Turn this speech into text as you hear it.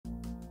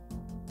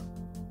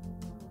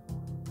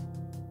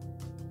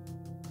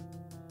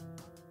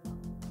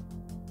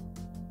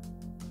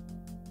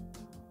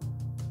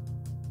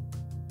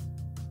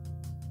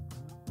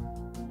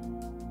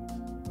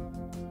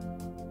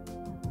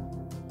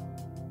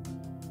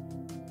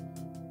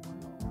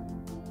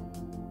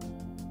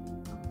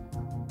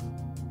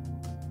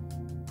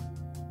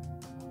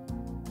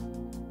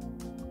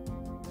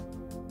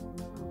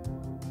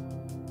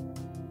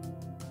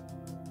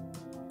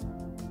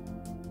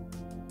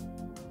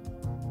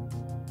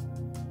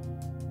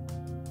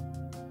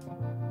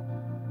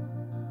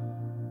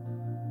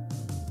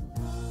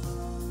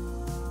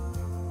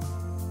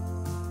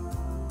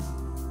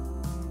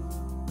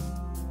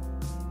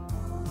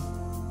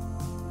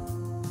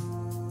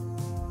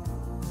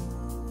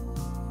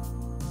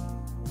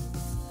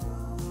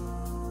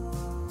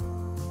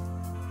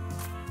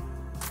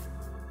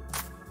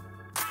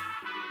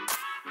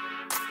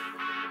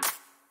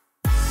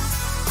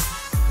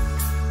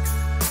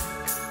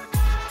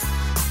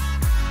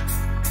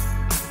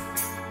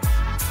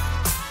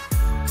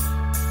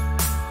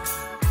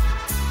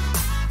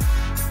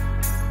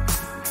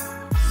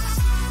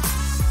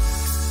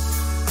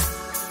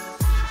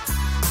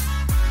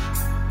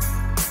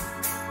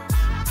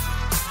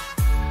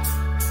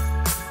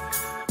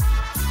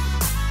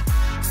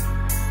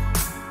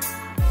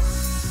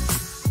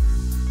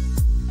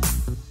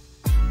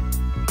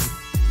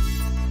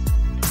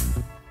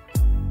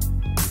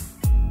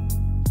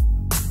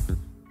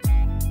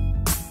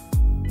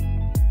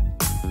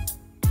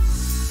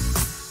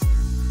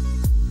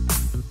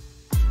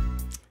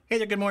Hey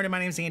there, good morning. My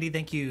name is Andy.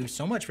 Thank you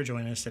so much for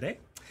joining us today.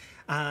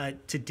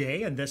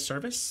 Today in this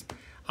service,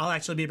 I'll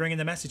actually be bringing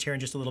the message here in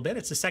just a little bit.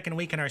 It's the second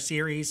week in our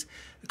series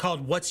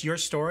called What's Your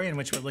Story, in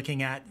which we're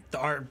looking at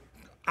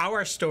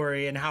our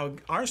story and how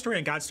our story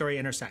and God's story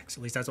intersects.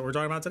 At least that's what we're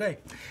talking about today.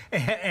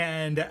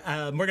 And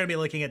we're going to be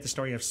looking at the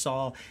story of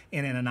Saul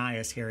and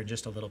Ananias here in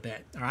just a little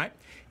bit. All right.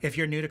 If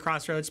you're new to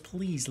Crossroads,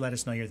 please let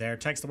us know you're there.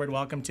 Text the word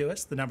welcome to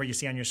us, the number you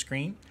see on your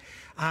screen.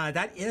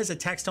 That is a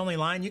text-only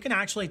line. You can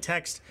actually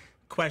text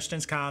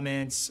questions,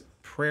 comments,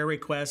 prayer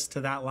requests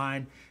to that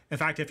line. In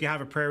fact, if you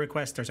have a prayer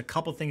request, there's a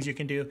couple things you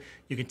can do.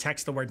 You can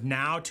text the word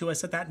now to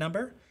us at that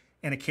number,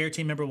 and a care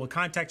team member will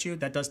contact you.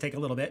 That does take a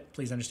little bit.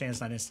 Please understand it's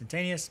not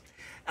instantaneous.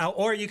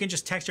 Or you can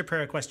just text your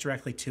prayer request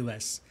directly to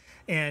us,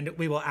 and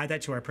we will add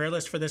that to our prayer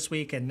list for this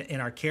week, and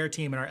our care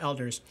team and our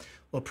elders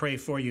will pray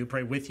for you,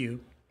 pray with you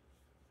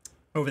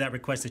over that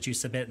request that you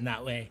submit in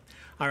that way.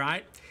 All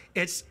right.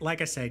 It's,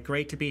 like I said,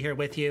 great to be here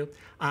with you.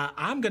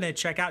 I'm going to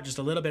check out just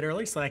a little bit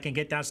early so that I can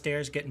get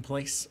downstairs, get in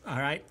place. All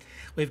right.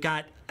 We've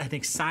got an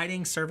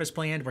exciting service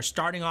planned. We're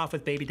starting off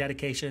with baby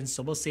dedications.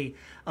 So we'll see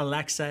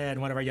Alexa and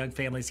one of our young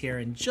families here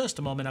in just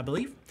a moment, I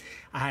believe.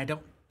 I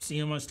don't see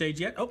them on stage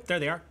yet. Oh, there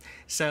they are.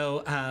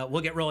 So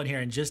we'll get rolling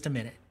here in just a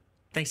minute.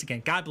 Thanks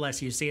again. God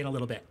bless you. See you in a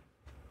little bit.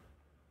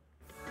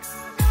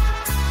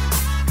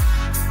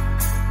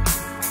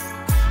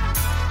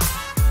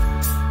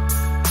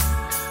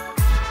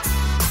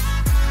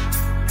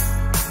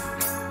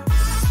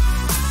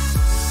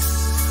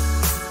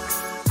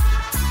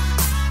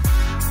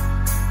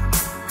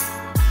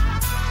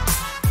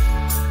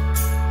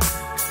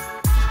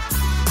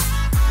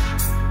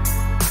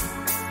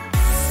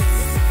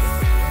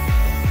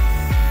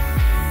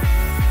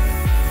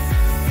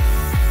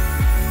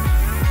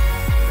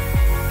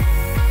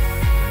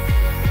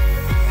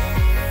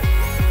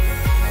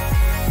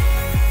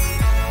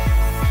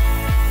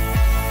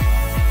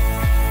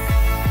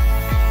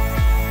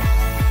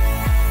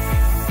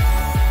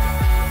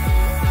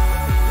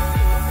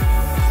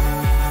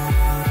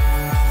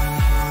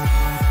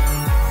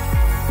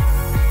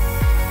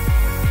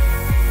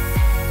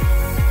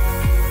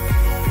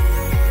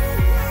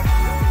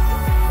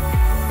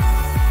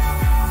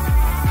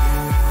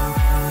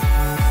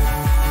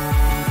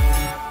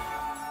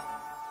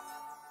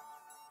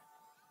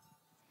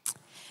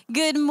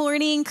 Good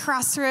morning,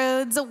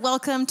 Crossroads.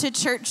 Welcome to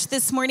church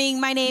this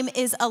morning. My name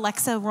is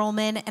Alexa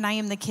Rollman, and I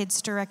am the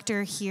kids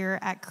director here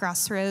at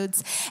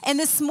Crossroads. And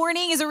this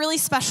morning is a really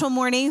special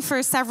morning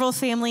for several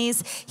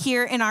families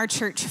here in our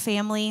church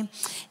family.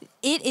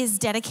 It is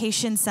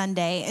Dedication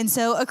Sunday, and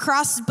so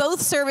across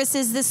both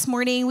services this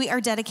morning, we are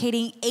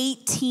dedicating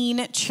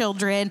 18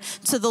 children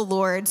to the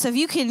Lord. So if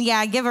you can,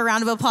 give a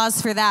round of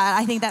applause for that.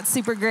 I think that's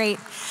super great.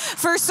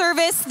 First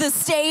service, the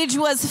stage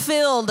was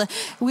filled.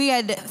 We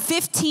had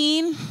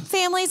 15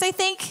 families, I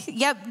think,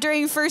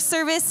 during first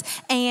service,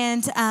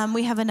 and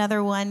we have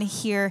another one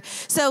here.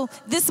 So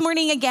this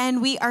morning, again,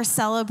 we are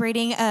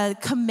celebrating a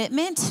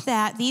commitment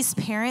that these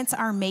parents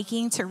are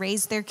making to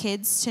raise their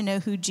kids to know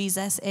who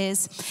Jesus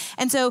is.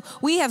 And so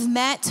we have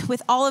met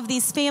with all of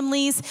these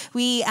families.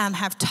 We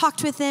have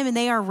talked with them, and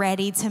they are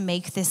ready to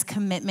make this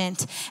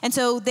commitment. And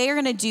so they are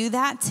going to do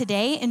that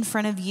today in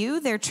front of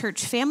you, their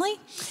church family.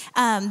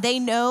 They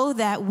know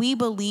that we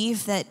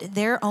believe that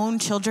their own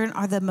children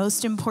are the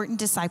most important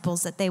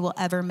disciples that they will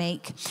ever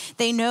make.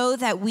 They know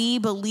that we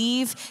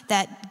believe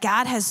that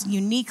God has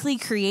uniquely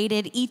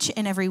created each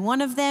and every one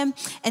of them,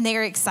 and they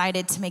are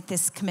excited to make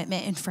this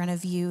commitment in front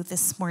of you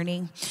this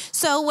morning.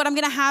 So what I'm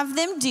going to have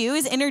them do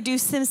is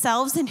introduce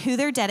themselves and who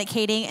they're dedicating,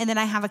 and then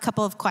I have a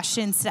couple of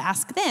questions to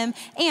ask them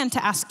and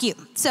to ask you.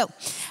 So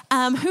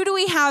who do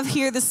we have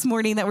here this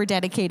morning that we're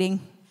dedicating?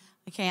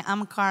 Okay,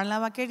 I'm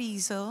Carla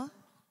Vaquerizo.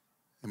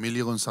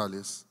 Emilio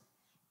González.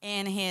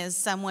 And here's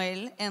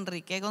Samuel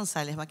Enrique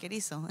González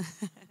Vaquerizo.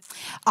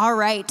 All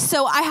right,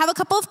 so I have a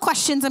couple of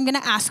questions I'm going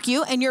to ask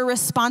you, and your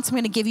response, I'm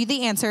going to give you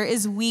the answer,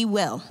 is we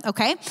will,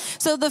 okay?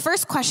 So the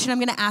first question I'm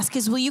going to ask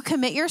is, will you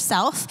commit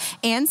yourself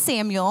and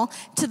Samuel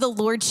to the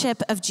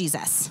lordship of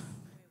Jesus?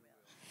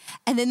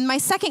 And then my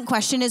second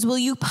question is, will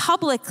you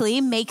publicly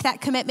make that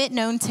commitment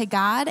known to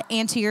God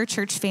and to your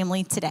church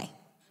family today?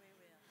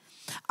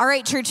 All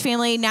right, church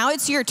family, now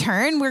it's your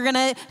turn. We're going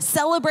to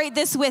celebrate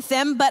this with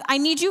them, but I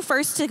need you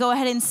first to go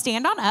ahead and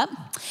stand on up,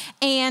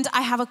 and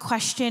I have a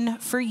question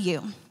for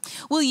you.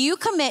 Will you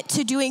commit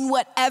to doing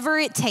whatever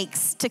it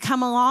takes to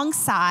come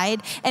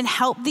alongside and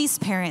help these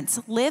parents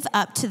live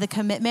up to the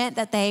commitment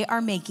that they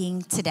are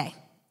making today?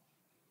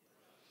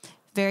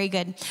 Very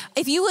good.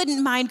 If you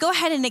wouldn't mind, go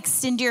ahead and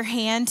extend your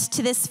hand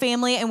to this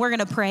family, and we're going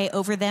to pray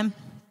over them.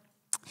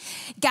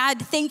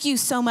 God, thank you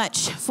so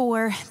much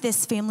for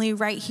this family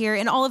right here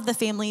and all of the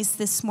families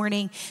this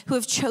morning who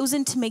have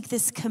chosen to make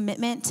this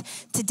commitment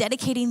to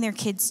dedicating their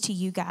kids to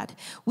you, God.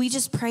 We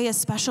just pray a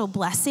special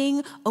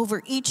blessing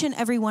over each and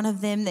every one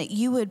of them, that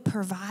you would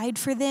provide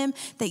for them,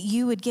 that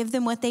you would give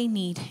them what they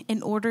need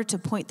in order to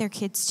point their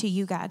kids to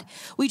you, God.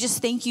 We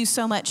just thank you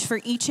so much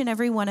for each and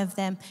every one of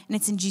them, and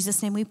it's in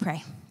Jesus' name we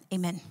pray.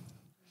 Amen.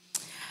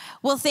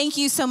 Well, thank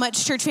you so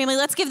much, church family.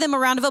 Let's give them a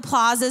round of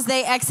applause as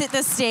they exit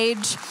the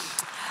stage.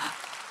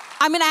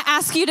 I'm going to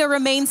ask you to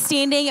remain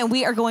standing, and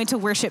we are going to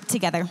worship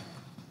together.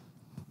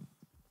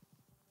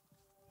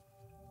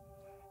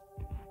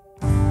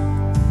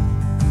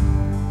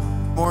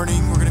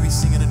 Morning, we're going to be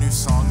singing a new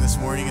song this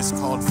morning. It's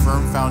called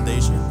Firm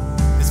Foundation.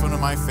 It's one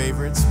of my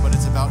favorites, but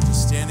it's about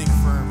just standing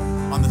firm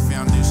on the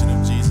foundation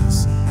of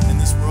Jesus. In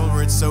this world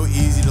where it's so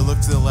easy to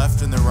look to the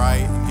left and the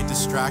right and get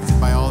distracted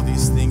by all of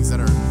these things that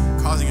are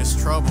causing us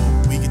trouble,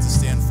 we get to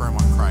stand firm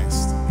on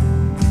Christ.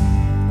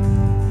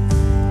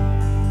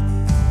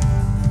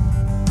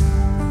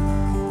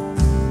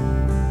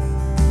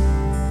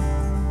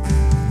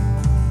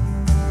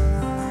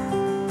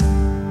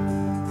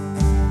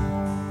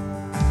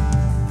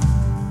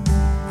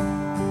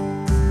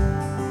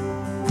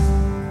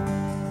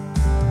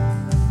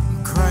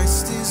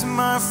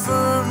 My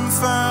firm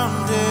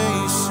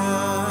foundation,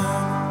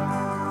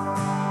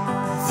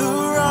 the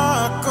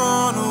rock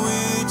on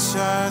which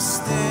I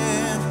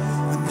stand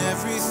when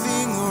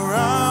everything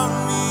around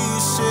me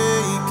is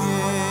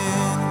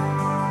shaking.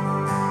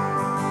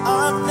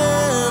 I've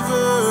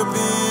never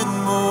been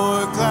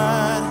more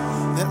glad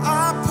that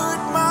I put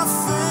my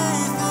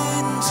faith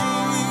in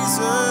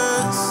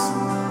Jesus,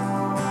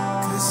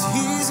 'cause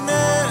he's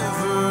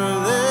never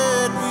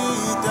let me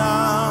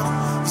down.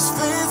 He's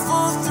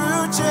faithful through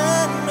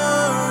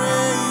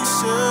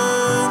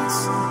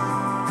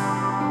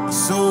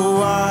so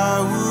why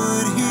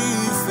would he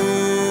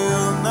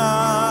fail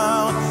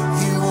now?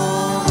 He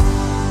won't.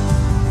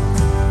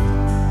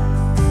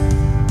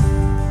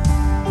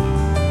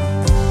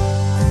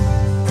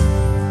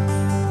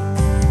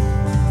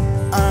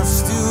 I've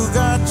still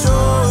got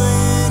joy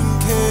in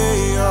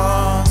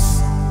chaos.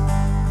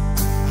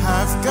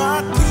 I've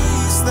got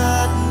peace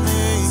that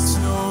makes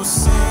no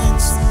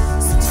sense,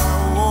 and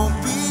I won't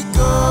be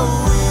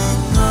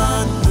going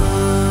under.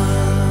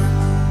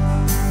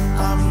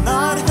 I'm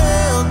not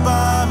held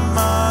by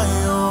my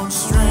own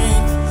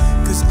strength,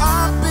 'cause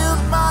I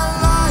built my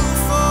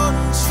life on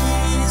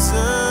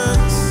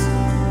Jesus.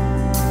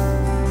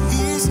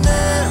 He's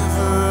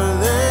never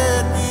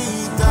let me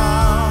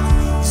down.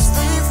 He's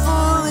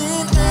faithful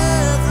in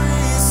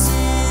every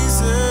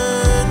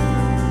season.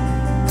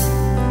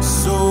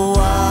 So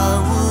why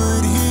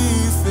would he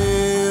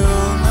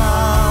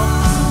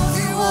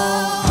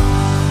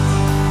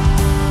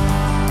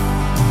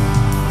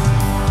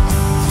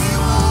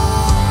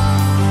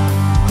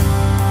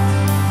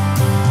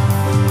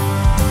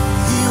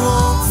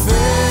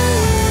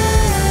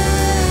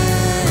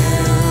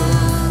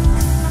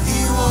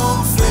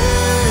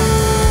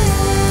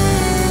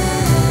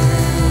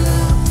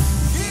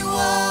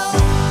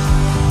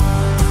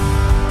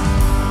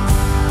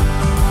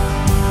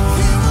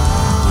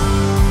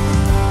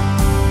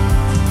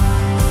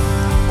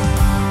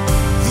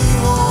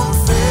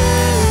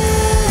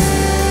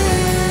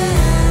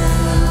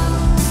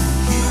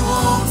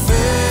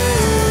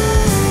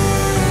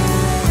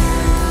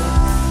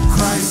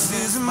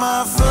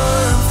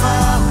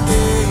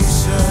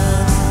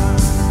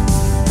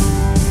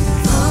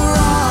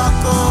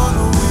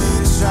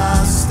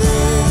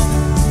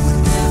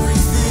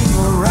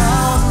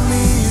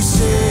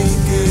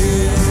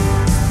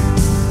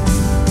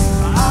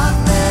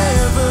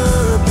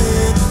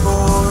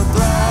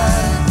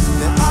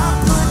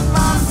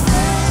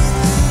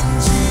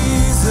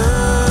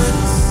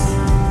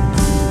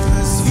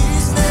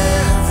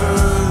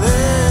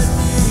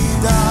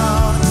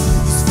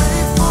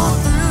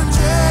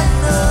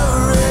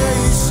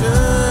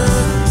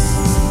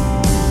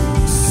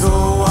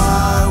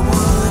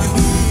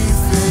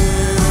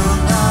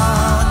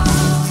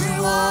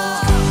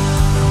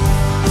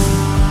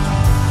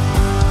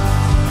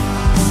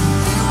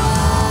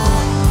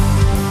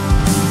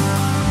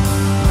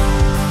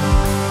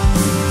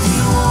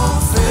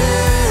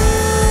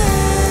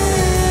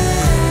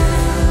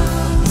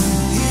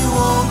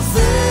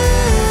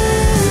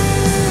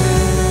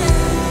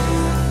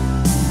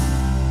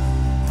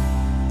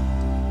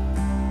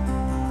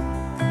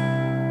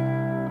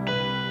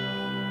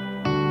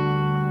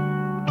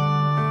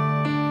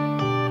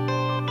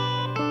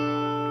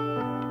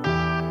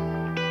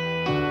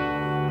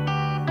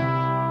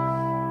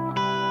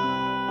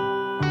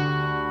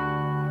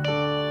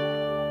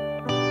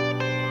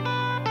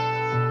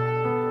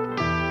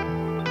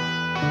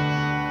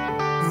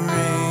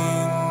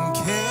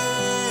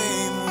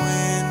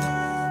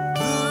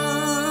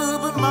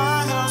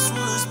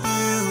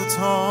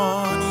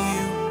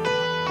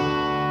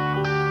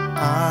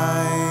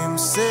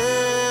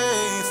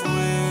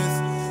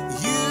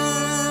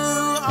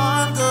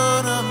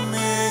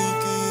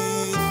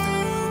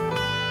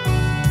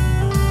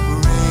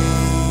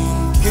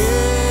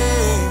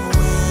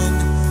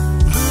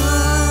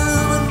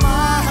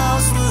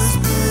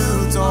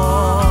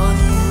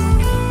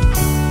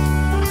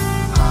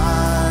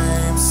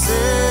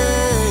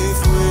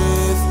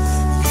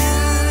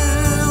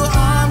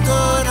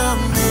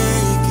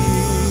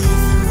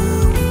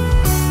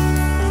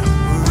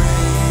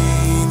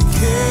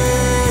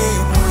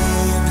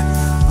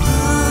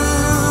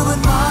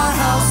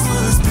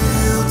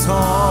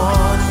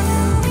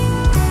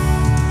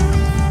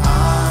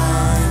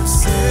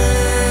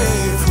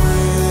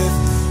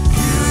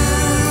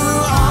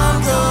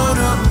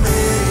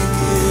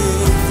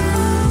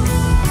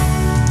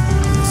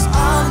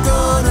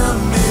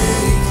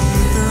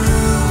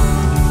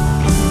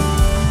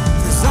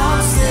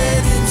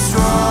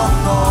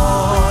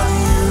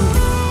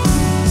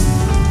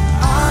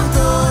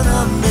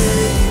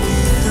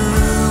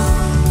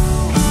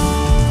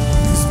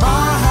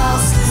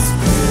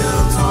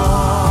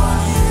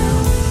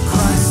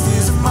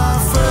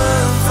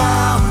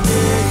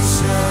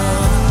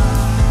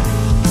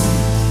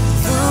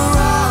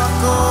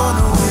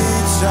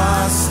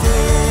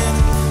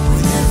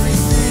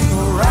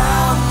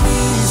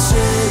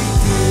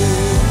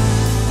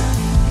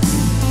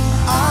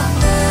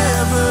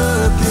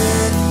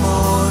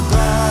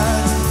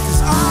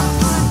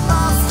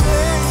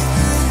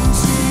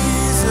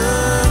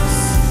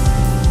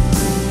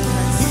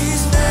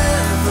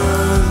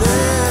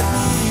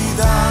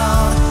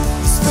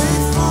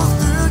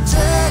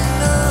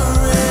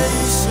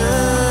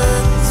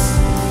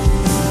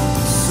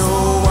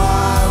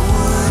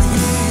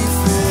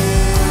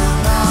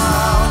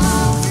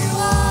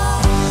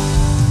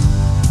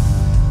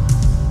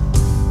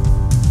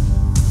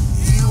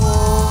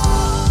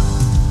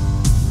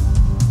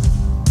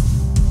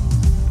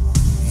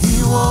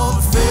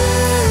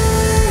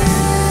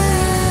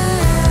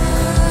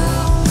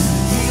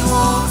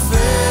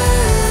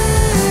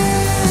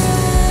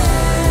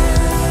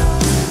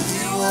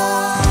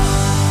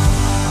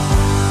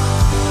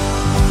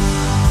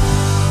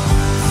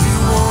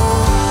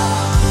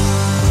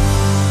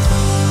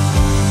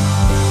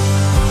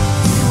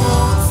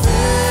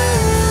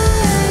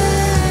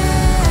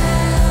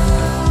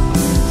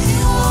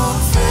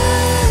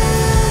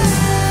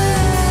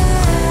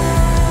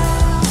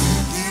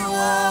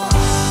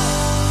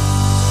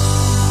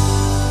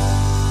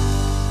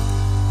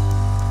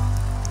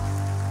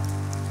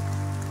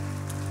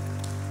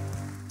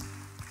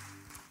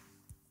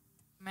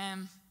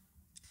Him.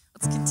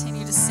 Let's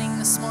continue to sing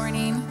this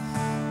morning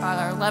about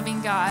our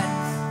loving God.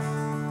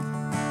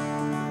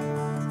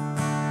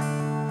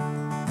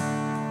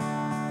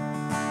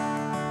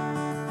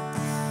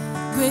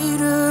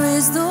 Greater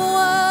is the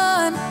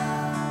one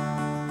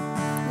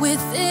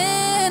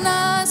within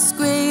us.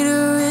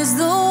 Greater is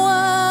the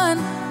one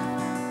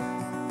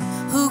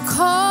who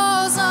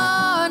calls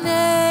our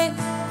name.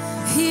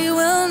 He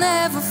will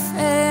never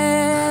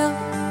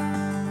fail.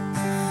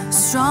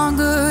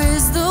 Stronger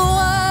is the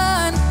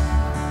one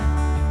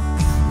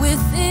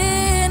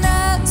within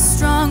us.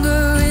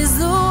 Stronger is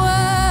the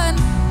one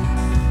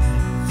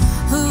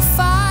who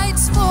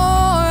fights for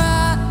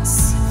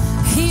us.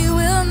 He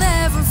will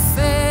never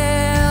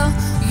fail.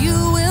 You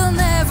will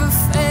never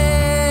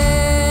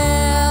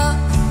fail.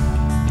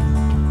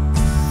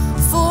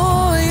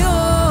 For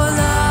your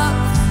love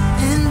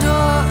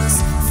endures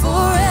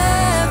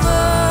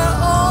forever.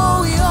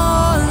 Oh,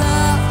 your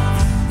love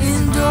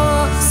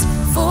endures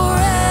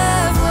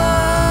forever.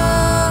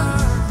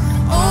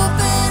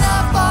 Open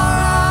up our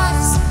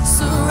eyes,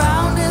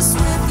 surround us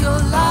with your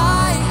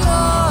light.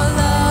 Your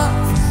love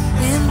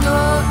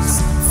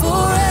endures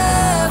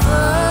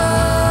forever.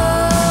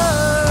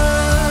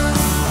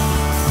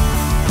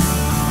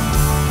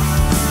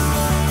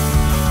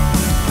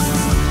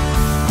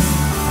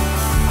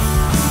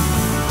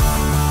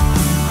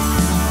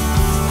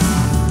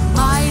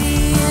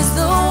 Mighty is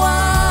the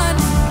one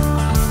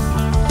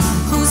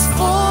who's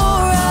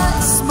for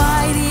us.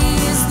 Mighty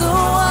is the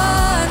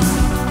one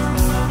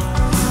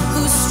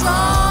who's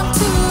strong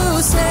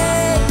to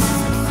save.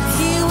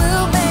 He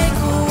will make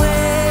a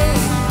way.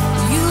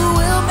 You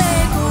will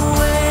make a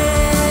way.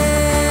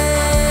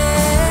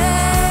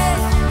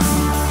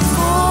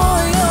 For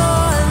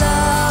your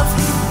love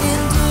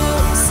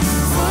endures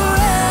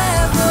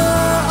forever.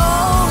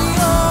 Oh,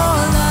 your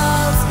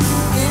love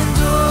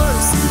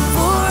endures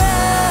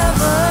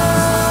forever.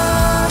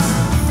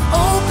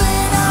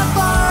 Open up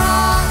our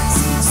eyes,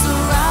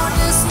 surround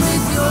us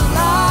with your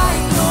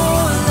light.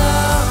 Your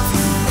love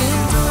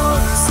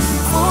endures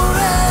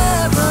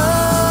forever.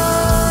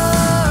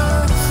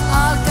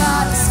 Our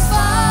God is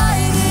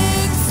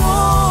fighting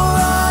for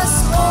us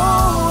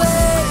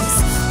always.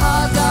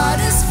 Our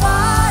God is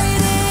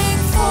fighting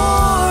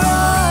for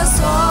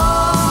us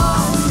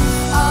all.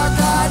 Our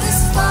God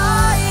is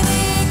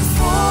fighting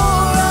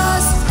for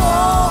us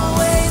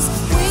always.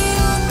 We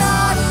are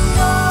not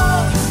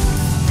alone.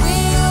 We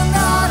are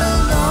not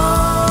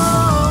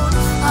alone.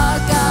 Our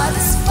God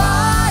is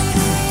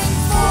fighting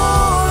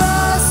for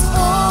us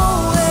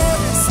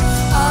always.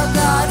 Our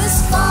God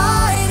is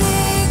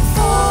fighting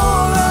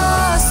for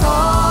us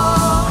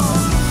all.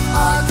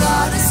 Our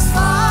God is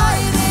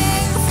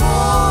fighting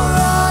for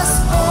us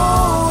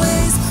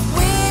always.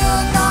 We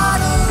are not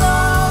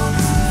alone.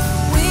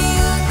 We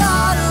are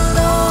not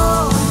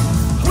alone.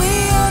 We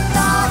are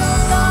not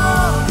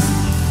alone.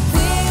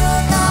 We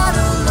are not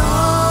alone.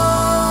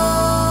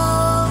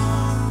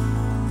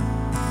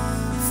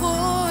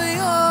 For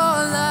your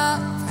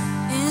love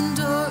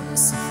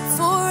endures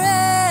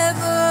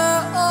forever.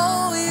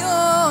 Oh,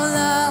 your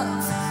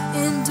love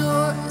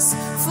endures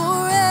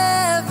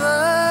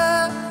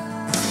forever.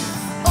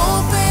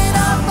 Open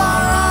up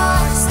our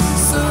eyes,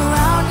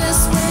 surround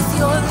us with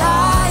your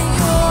light.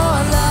 Your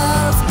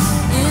love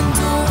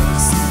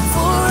endures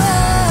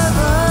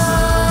forever.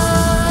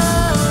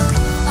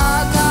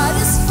 Our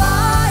God is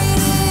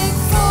fighting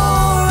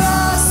for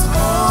us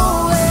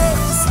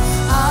always.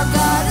 Our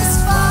God is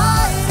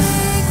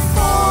fighting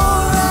for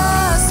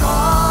us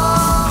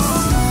all.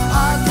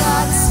 Our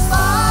God is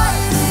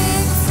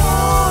fighting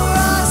for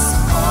us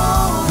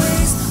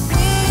always.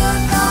 We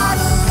are not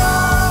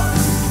alone.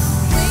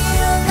 We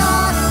are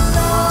not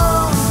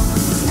alone.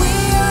 We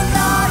are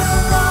not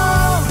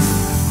alone.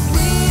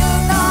 We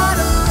are not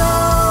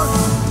alone.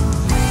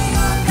 We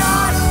are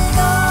not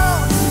alone.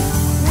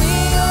 We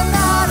are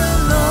not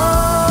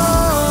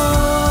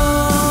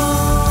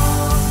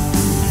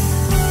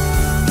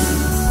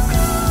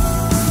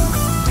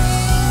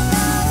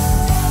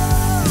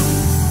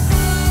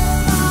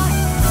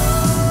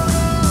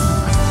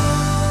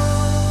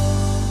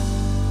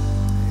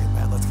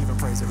Amen. Let's give him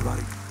praise,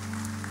 everybody.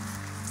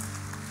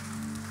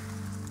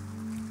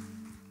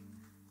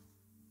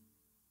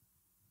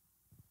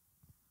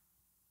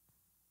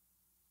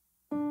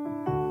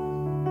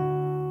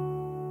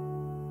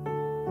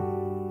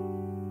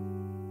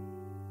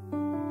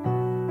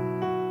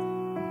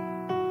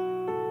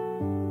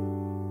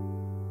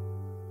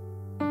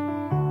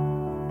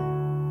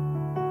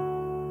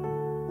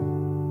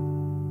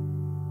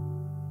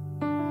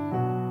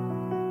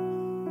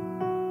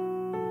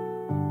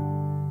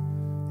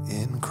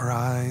 In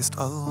Christ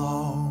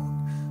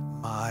alone,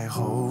 my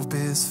hope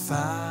is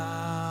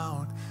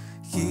found.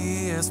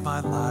 He is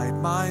my light,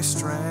 my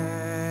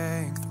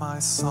strength, my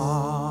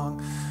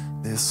song.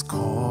 This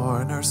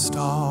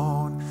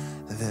cornerstone,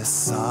 this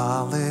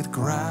solid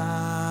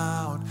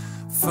ground,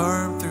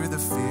 firm through the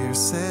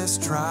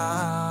fiercest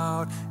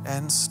drought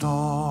and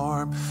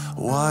storm.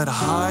 What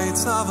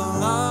heights of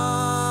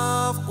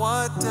love,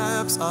 what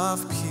depths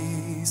of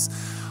peace,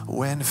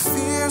 When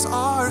fears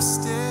are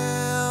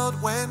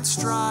stilled, when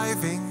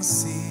striving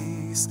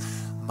cease,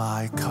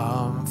 my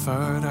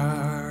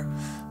comforter,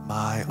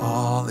 my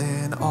all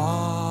in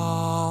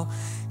all,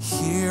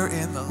 here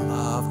in the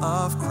love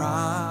of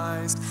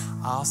Christ,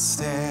 I'll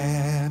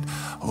stand.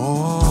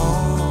 Oh,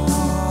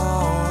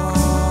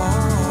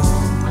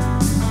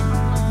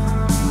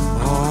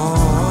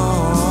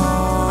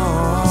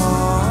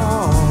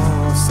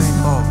 sing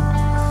oh.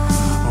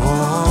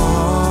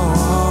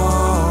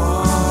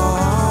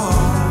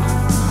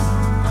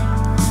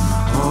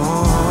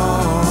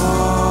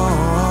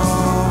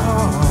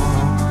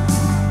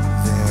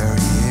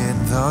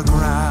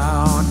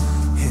 Ground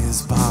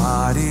his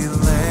body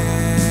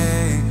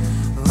lay,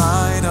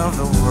 light of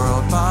the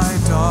world by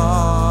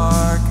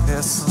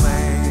darkness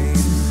slain,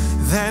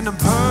 then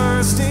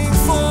bursting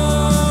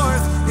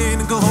forth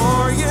in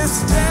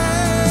glorious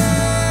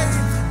day,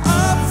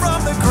 up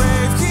from the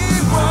grave he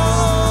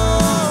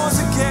rose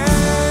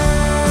again,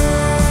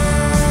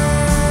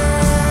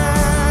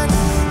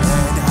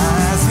 and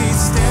as he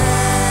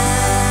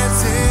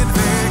stands in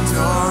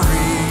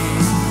victory,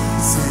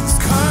 sin's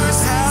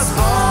curse has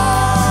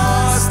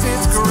lost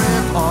its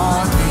grip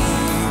on me,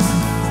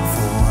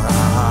 for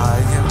I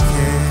am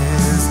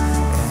his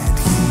and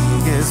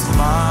he is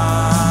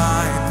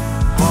mine,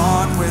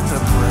 bought with the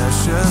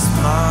precious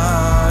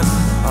blood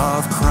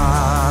of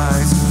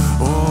Christ.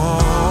 Oh,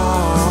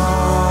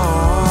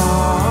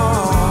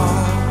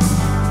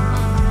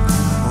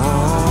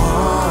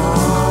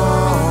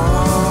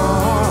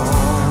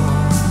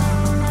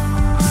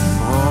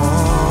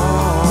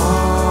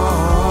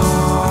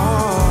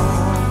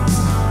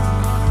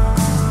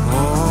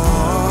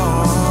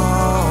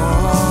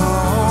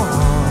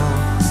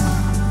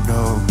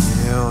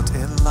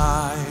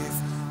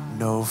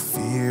 no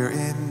fear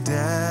in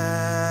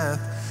death.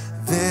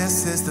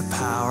 This is the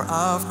power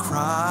of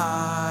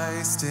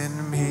Christ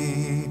in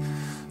me.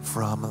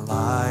 From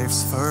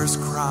life's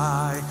first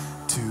cry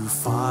to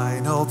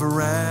final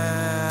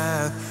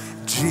breath,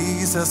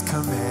 Jesus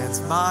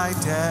commands my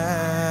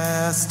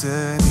destiny.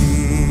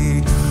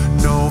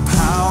 No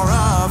power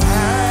of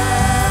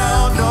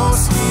hell, no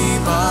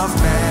scheme of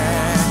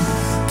man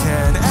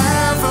can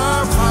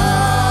ever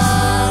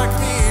pluck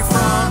me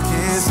from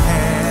his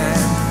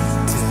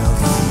hand, till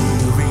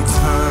he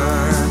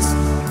returns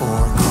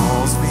or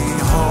calls me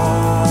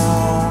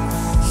home.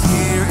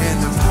 Here in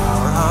the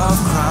power of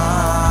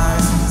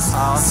Christ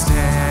I'll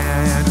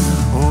stand.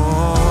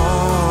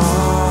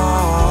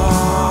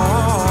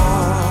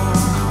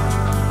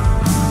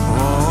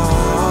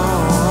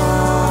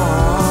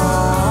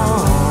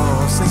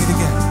 Sing it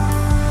again.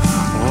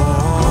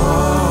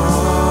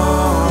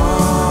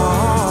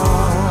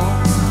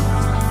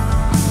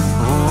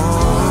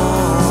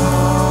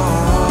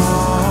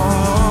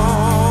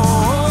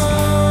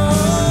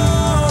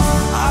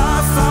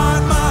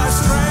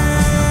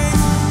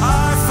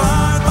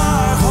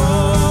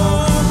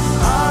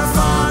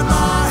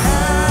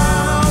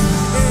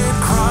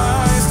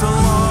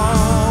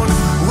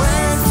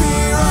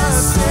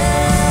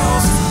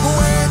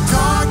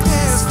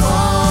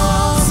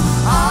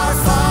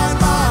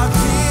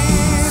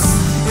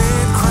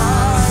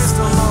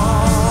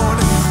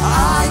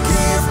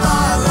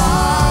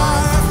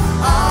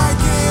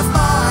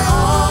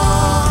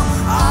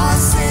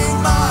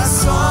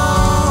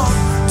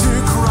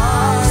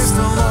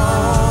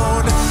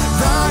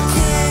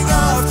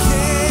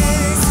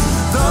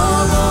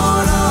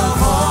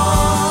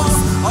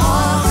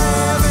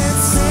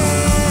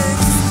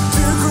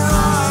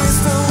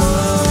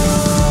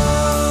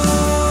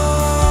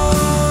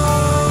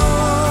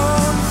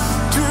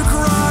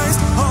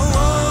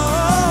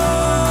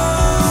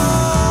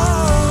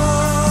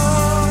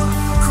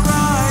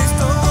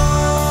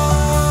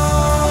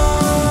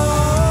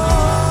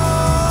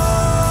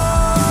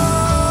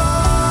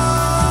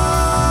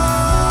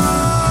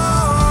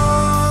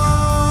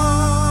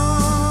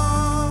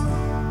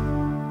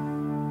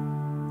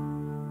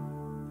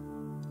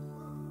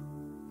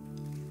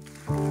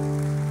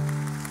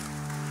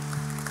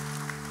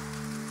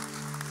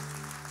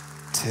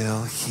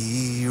 Till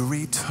he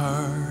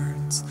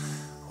returns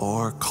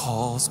or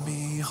calls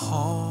me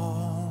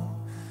home.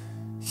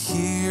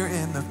 Here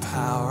in the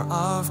power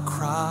of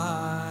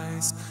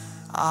Christ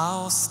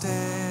I'll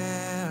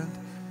stand.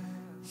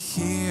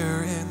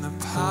 Here in the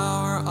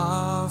power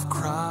of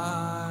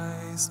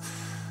Christ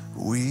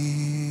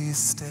we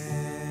stand.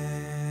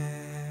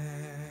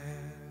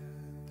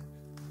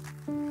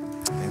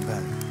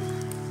 Amen.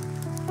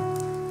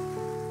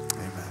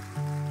 Amen.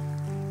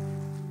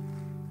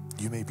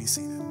 You may be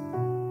seated.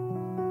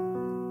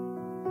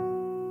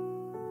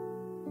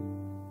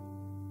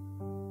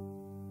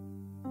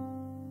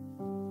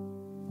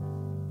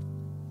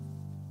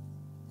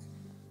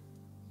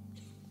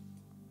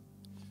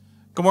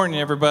 Good morning,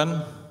 everybody.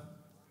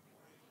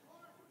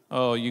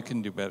 Oh, you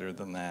can do better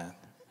than that.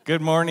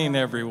 Good morning,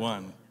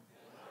 everyone.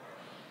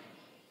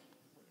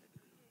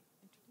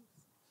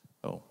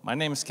 Oh, my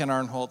name is Ken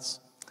Arnholtz.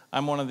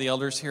 I'm one of the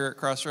elders here at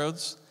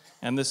Crossroads,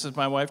 and this is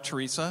my wife,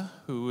 Teresa,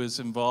 who is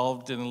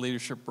involved in a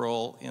leadership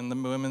role in the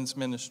women's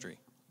ministry.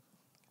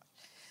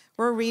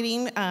 We're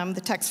reading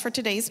the text for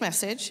today's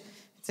message.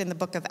 It's in the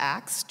book of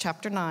Acts,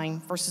 chapter 9,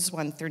 verses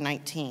 1 through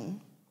 19.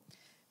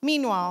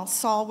 Meanwhile,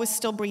 Saul was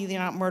still breathing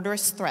out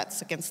murderous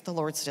threats against the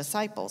Lord's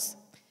disciples.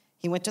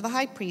 He went to the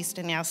high priest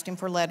and asked him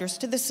for letters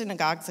to the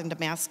synagogues in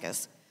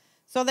Damascus,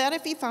 so that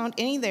if he found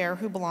any there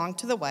who belonged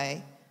to the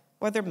way,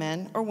 whether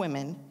men or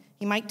women,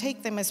 he might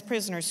take them as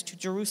prisoners to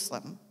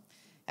Jerusalem.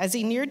 As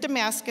he neared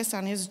Damascus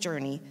on his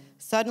journey,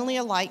 suddenly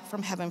a light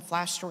from heaven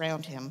flashed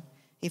around him.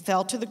 He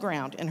fell to the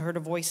ground and heard a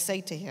voice say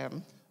to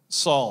him,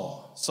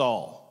 Saul,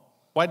 Saul,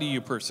 why do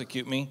you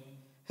persecute me?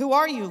 Who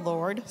are you,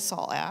 Lord?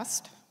 Saul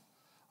asked.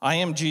 I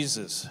am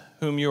Jesus,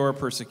 whom you are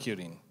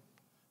persecuting.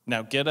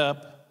 Now get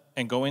up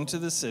and go into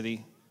the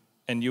city,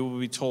 and you will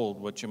be told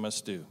what you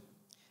must do.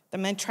 The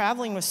men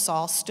traveling with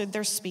Saul stood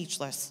there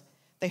speechless.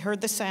 They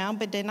heard the sound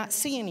but did not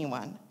see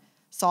anyone.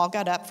 Saul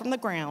got up from the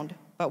ground,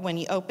 but when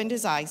he opened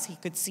his eyes, he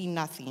could see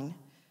nothing.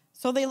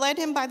 So they led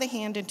him by the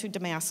hand into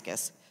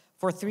Damascus.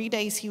 For 3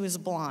 days he was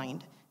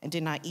blind and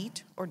did not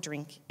eat or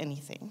drink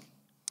anything.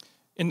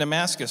 In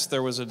Damascus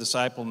there was a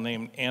disciple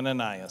named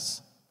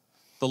Ananias.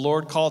 The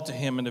Lord called to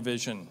him in a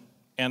vision,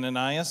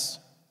 Ananias?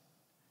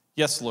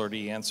 Yes, Lord,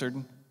 he answered.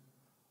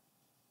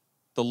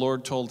 The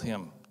Lord told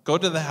him, go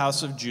to the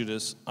house of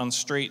Judas on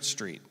Straight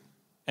Street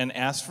and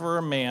ask for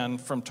a man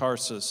from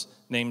Tarsus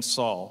named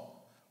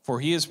Saul, for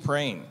he is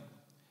praying.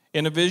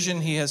 In a vision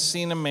he has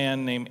seen a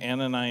man named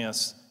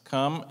Ananias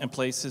come and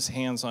place his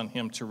hands on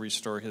him to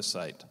restore his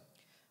sight.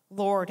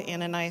 Lord,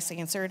 Ananias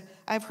answered,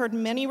 I've heard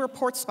many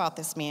reports about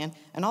this man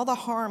and all the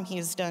harm he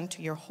has done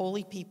to your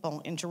holy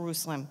people in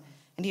Jerusalem,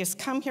 and he has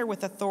come here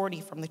with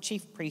authority from the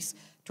chief priests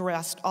to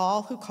arrest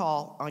all who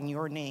call on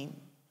your name.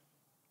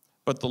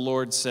 But the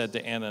Lord said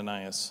to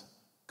Ananias,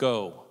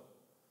 go.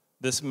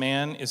 This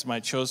man is my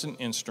chosen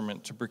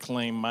instrument to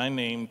proclaim my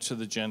name to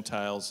the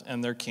Gentiles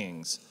and their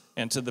kings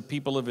and to the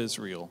people of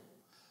Israel.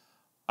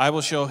 I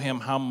will show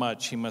him how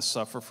much he must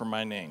suffer for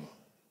my name.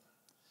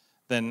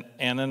 Then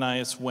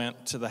Ananias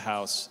went to the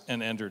house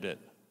and entered it.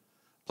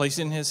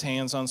 Placing his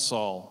hands on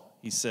Saul,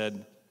 he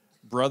said,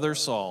 Brother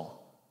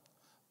Saul,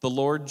 the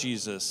Lord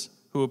Jesus,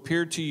 who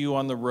appeared to you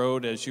on the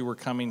road as you were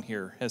coming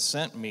here, has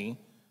sent me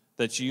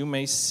that you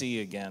may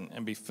see again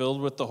and be filled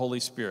with the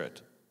Holy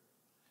Spirit.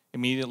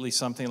 Immediately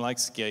something like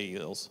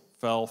scales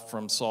fell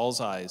from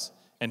Saul's eyes,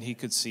 and he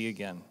could see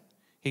again.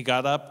 He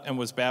got up and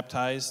was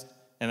baptized,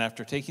 and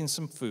after taking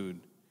some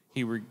food,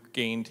 he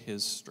regained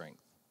his strength.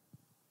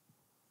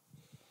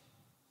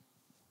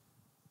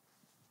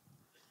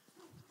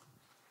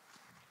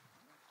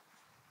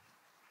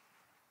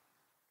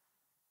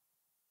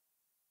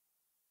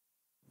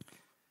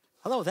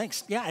 Hello,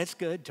 thanks. Yeah, it's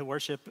good to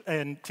worship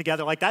and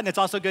together like that. And it's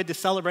also good to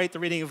celebrate the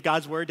reading of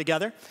God's word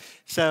together.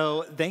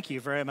 So thank you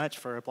very much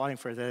for applauding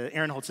for the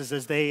Aaron Holtzes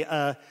as they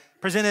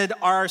presented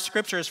our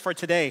scriptures for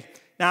today.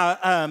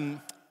 Now,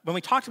 when we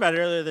talked about it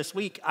earlier this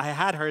week, I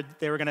had heard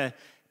they were going to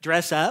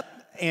dress up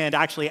and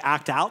actually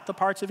act out the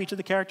parts of each of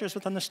the characters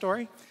within the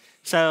story.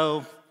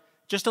 So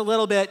just a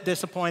little bit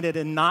disappointed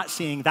in not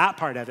seeing that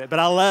part of it. But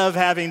I love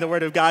having the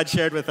word of God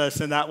shared with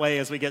us in that way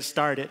as we get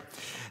started.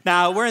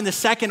 Now, we're in the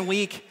second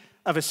week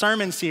of a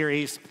sermon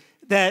series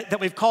that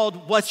we've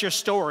called What's Your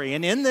Story?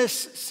 And in this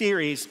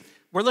series,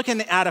 we're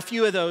looking at a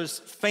few of those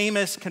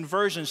famous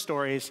conversion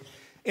stories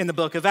in the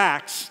book of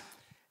Acts.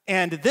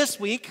 And this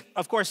week,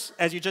 of course,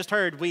 as you just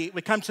heard, we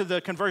come to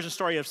the conversion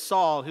story of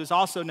Saul, who's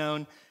also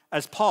known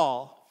as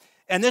Paul.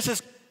 And this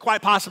is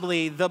quite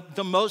possibly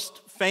the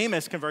most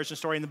famous conversion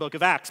story in the book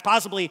of Acts,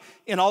 possibly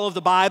in all of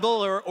the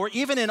Bible or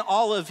even in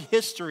all of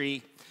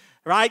history,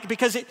 right?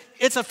 Because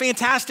it's a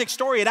fantastic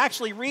story. It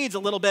actually reads a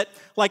little bit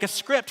like a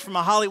script from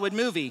a Hollywood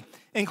movie,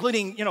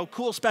 including,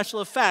 cool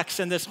special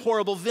effects and this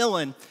horrible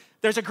villain.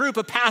 There's a group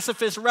of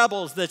pacifist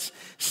rebels that's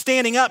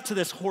standing up to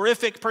this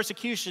horrific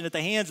persecution at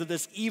the hands of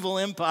this evil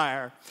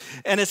empire.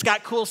 And it's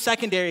got cool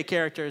secondary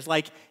characters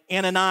like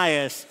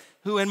Ananias,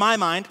 who in my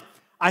mind,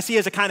 I see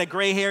as a kind of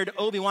gray-haired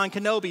Obi-Wan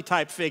Kenobi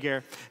type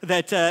figure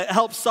that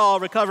helps Saul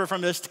recover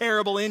from this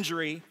terrible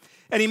injury.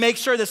 And he makes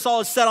sure that Saul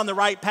is set on the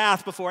right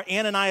path before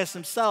Ananias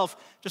himself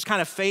just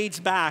kind of fades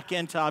back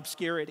into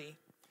obscurity.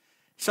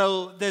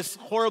 So this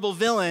horrible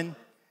villain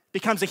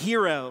becomes a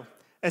hero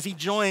as he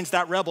joins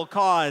that rebel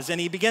cause,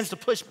 and he begins to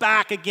push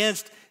back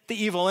against the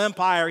evil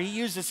empire. He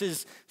uses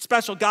his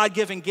special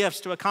God-given gifts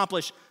to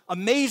accomplish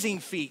amazing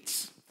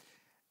feats,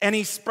 and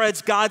he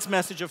spreads God's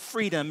message of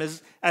freedom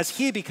as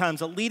he becomes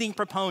a leading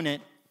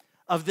proponent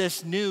of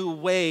this new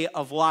way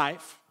of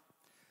life.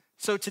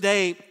 So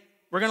today,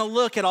 we're going to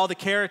look at all the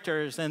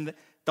characters and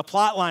the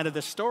plot line of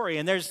the story,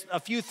 and there's a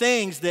few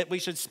things that we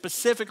should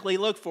specifically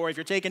look for. If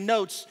you're taking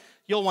notes,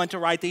 you'll want to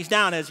write these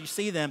down as you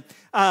see them.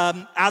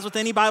 As with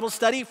any Bible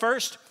study,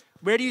 first,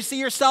 where do you see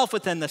yourself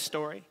within this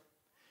story?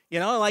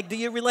 Do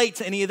you relate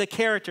to any of the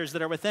characters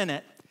that are within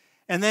it?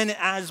 And then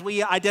as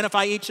we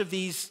identify each of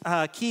these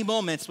key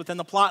moments within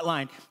the plot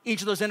line,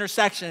 each of those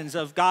intersections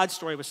of God's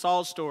story with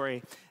Saul's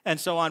story and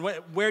so on,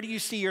 where do you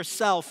see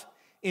yourself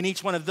in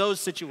each one of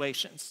those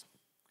situations?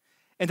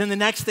 And then the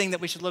next thing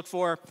that we should look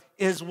for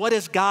is what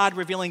is God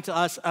revealing to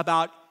us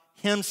about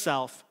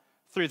himself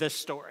through this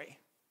story.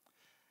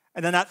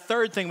 And then that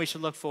third thing we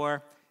should look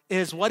for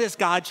is, what is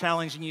God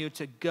challenging you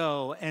to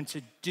go and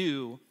to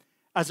do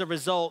as a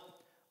result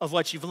of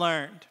what you've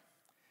learned?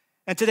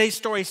 And today's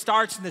story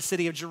starts in the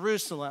city of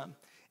Jerusalem.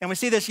 And we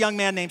see this young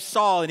man named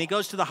Saul, and he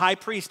goes to the high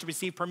priest to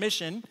receive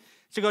permission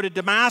to go to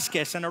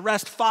Damascus and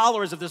arrest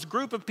followers of this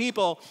group of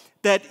people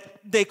that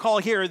they call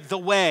here the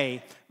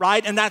Way,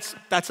 right? And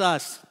that's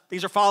us.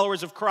 These are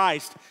followers of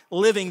Christ,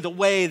 living the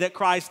way that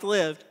Christ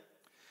lived.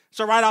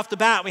 So right off the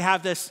bat, we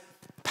have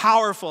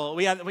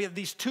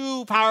these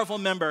two powerful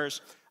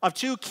members of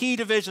two key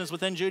divisions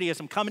within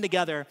Judaism coming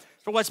together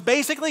for what's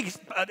basically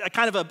a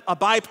kind of a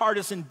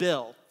bipartisan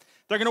bill.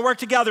 They're going to work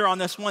together on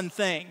this one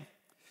thing.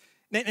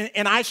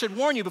 And I should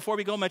warn you before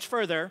we go much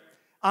further,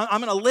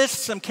 I'm going to list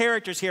some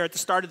characters here at the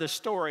start of the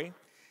story.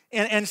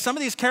 And some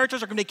of these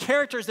characters are going to be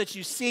characters that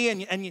you see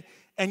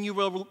and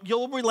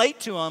you'll relate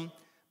to them,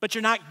 but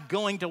you're not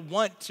going to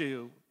want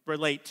to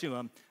relate to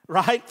them,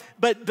 right?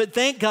 But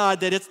thank God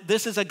that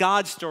this is a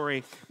God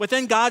story.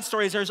 Within God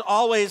stories, there's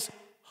always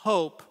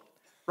hope,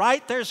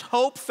 right? There's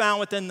hope found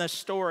within this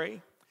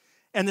story.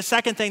 And the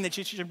second thing that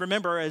you should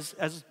remember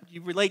as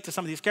you relate to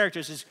some of these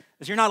characters is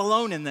you're not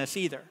alone in this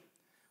either,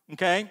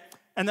 okay?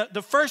 And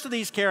the first of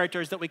these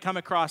characters that we come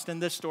across in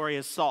this story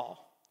is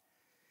Saul.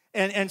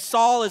 And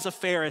Saul is a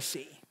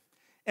Pharisee.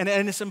 And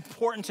it's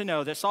important to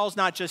know that Saul's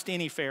not just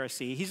any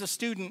Pharisee. He's a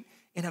student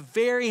in a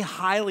very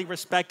highly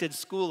respected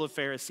school of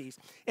Pharisees.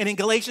 And in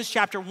Galatians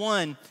chapter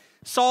 1,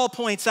 Saul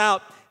points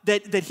out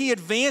that he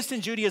advanced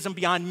in Judaism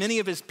beyond many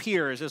of his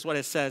peers, is what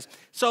it says.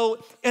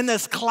 So in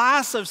this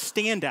class of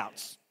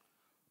standouts,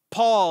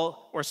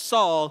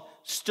 Saul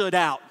stood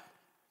out.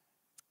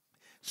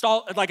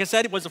 Saul, like I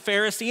said, was a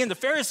Pharisee, and the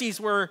Pharisees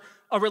were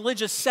a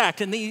religious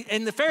sect, and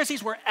the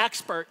Pharisees were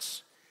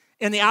experts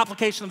in the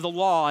application of the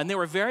law, and they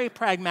were very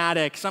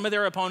pragmatic. Some of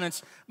their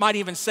opponents might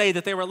even say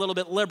that they were a little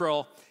bit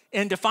liberal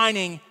in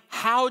defining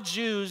how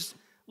Jews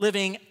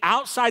living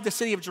outside the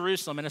city of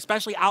Jerusalem, and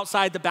especially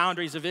outside the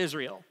boundaries of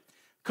Israel,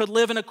 could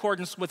live in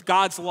accordance with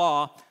God's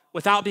law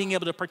without being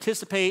able to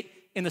participate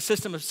in the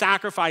system of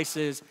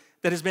sacrifices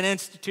that has been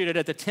instituted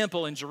at the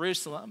temple in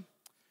Jerusalem.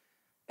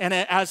 And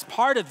as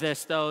part of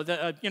this, though,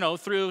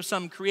 through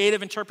some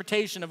creative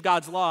interpretation of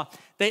God's law,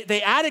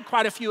 they added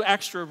quite a few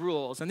extra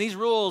rules. And these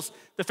rules,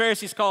 the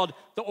Pharisees called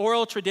the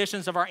oral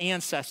traditions of our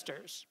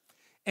ancestors.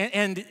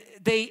 And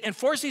they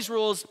enforced these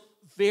rules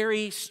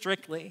very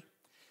strictly.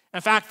 In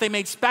fact, they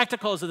made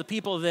spectacles of the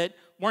people that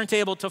weren't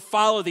able to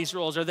follow these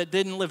rules or that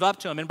didn't live up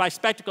to them. And by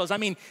spectacles, I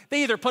mean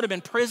they either put them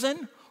in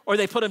prison or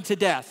they put them to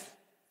death.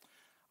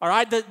 All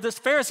right, the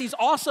Pharisees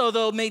also,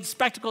 though, made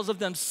spectacles of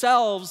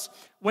themselves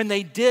when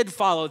they did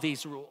follow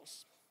these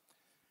rules.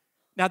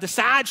 Now, the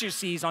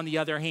Sadducees, on the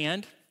other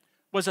hand,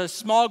 was a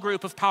small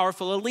group of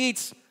powerful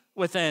elites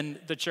within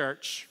the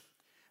church.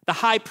 The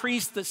high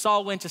priest that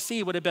Saul went to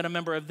see would have been a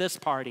member of this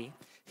party.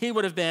 He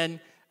would have been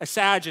a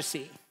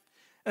Sadducee.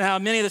 Now,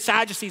 many of the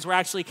Sadducees were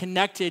actually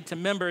connected to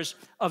members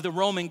of the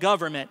Roman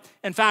government.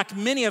 In fact,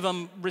 many of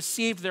them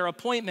received their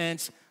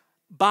appointments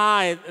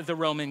by the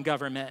Roman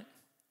government.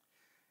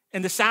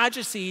 And the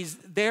Sadducees,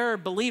 their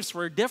beliefs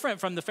were different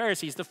from the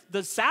Pharisees.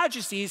 The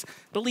Sadducees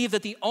believed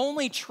that the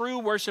only true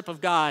worship of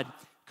God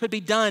could be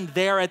done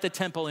there at the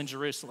temple in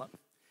Jerusalem.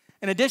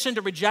 In addition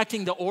to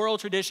rejecting the oral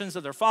traditions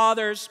of their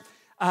fathers,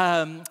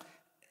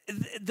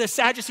 the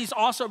Sadducees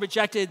also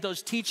rejected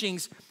those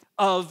teachings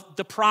of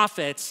the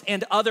prophets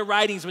and other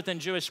writings within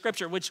Jewish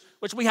scripture, which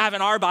we have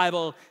in our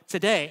Bible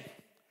today.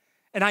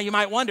 And now you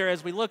might wonder,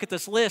 as we look at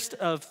this list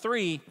of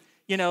three,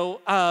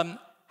 how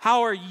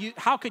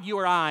could you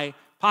or I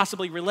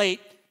possibly relate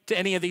to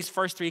any of these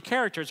first three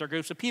characters or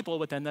groups of people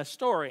within this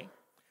story?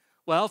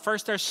 Well,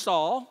 first there's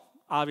Saul,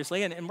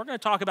 obviously, and we're going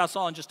to talk about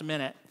Saul in just a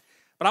minute.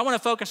 But I want to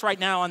focus right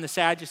now on the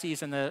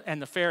Sadducees and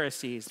the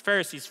Pharisees.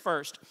 Pharisees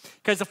first,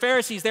 because the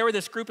Pharisees, they were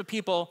this group of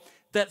people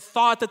that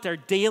thought that their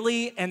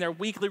daily and their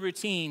weekly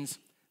routines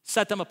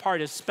set them apart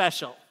as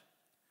special.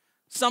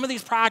 Some of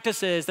these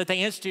practices that they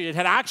instituted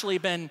had actually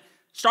been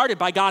started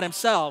by God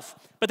himself,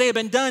 but they had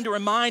been done to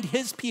remind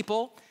his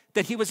people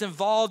that he was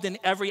involved in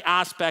every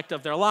aspect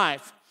of their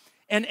life.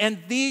 And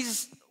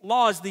these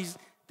laws,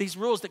 these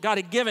rules that God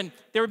had given,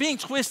 they were being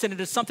twisted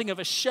into something of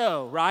a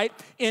show, right?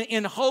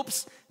 In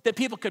hopes that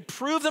people could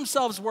prove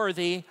themselves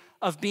worthy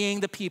of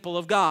being the people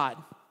of God.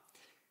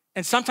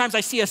 And sometimes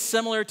I see a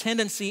similar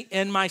tendency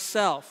in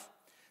myself.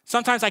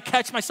 Sometimes I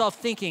catch myself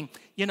thinking,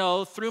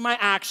 through my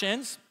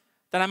actions,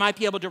 that I might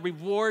be able to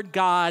reward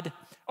God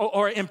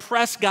or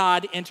impress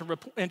God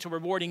into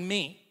rewarding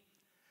me.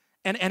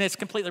 And it's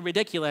completely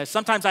ridiculous.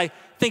 Sometimes I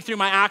think through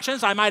my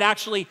actions, I might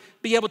actually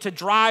be able to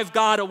drive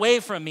God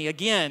away from me.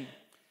 Again,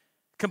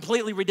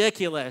 completely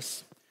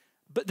ridiculous.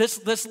 But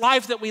this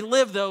life that we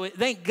live, though,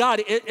 thank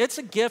God, it's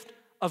a gift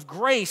of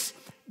grace.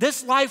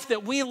 This life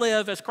that we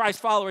live as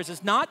Christ followers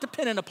is not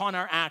dependent upon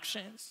our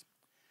actions.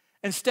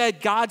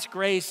 Instead, God's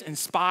grace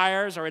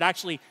inspires, or it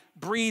actually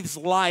breathes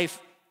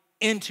life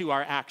into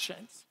our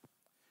actions.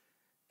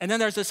 And then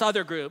there's this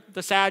other group,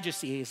 the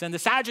Sadducees. And the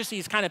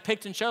Sadducees kind of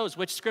picked and chose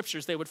which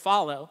scriptures they would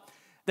follow.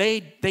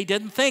 they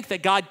didn't think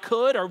that God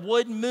could or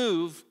would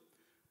move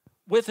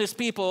with his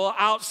people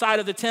outside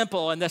of the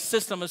temple and the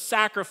system of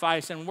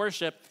sacrifice and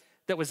worship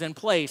that was in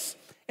place.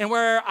 And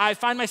where I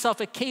find myself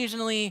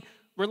occasionally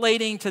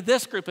relating to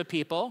this group of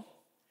people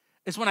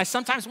is when I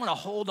sometimes want to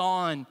hold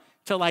on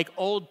to like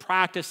old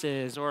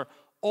practices or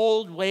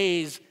old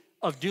ways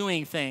of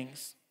doing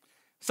things.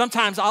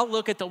 Sometimes I'll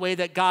look at the way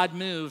that God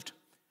moved,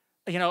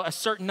 a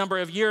certain number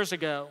of years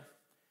ago,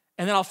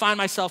 and then I'll find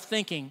myself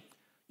thinking,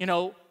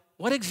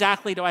 what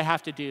exactly do I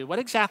have to do? What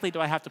exactly do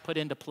I have to put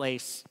into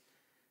place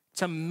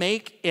to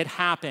make it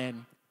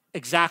happen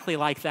exactly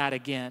like that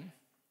again?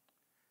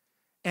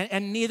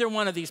 And neither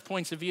one of these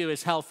points of view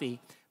is healthy.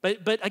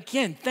 But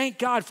again, thank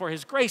God for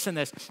his grace in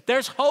this.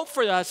 There's hope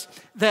for us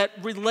that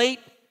relate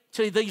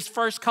to these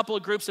first couple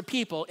of groups of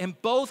people. In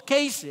both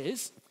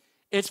cases,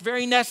 it's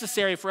very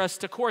necessary for us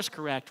to course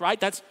correct, right?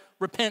 That's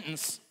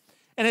repentance.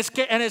 And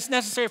it's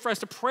necessary for us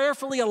to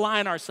prayerfully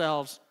align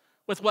ourselves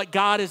with what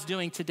God is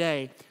doing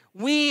today.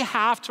 We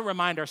have to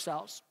remind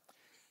ourselves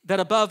that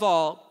above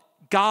all,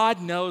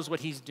 God knows what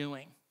he's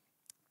doing.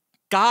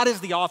 God is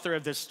the author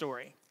of this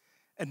story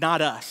and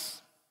not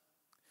us.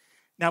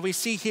 Now we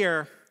see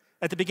here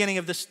at the beginning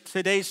of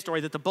today's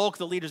story that the bulk of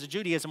the leaders of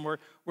Judaism were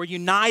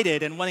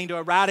united in wanting to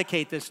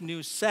eradicate this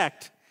new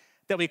sect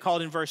that we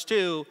called in verse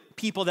 2,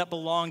 people that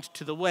belonged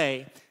to the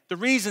way. The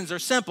reasons are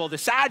simple. The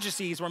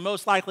Sadducees were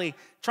most likely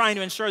trying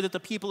to ensure that the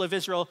people of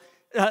Israel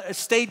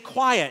stayed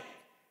quiet.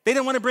 They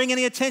didn't want to bring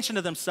any attention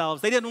to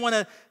themselves. They didn't want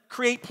to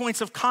create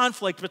points of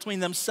conflict between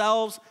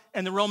themselves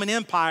and the Roman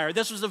Empire.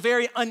 This was a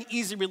very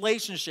uneasy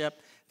relationship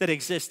that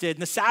existed,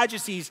 and the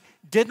Sadducees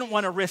didn't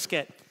want to risk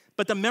it.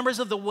 But the members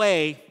of the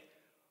way,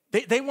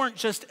 they weren't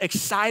just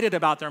excited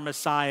about their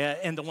Messiah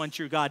and the one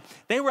true God.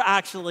 They were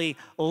actually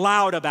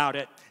loud about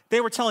it. They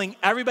were telling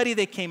everybody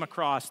they came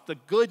across the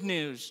good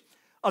news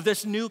of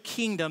this new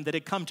kingdom that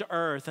had come to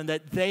earth and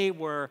that they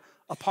were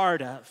a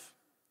part of.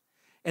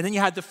 And then you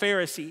had the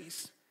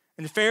Pharisees.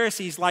 And the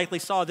Pharisees likely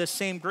saw this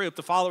same group,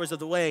 the followers of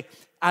the way,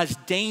 as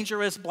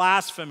dangerous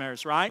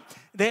blasphemers, right?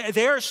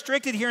 Their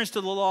strict adherence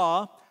to the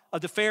law of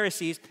the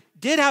Pharisees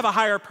did have a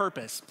higher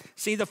purpose.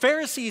 See, the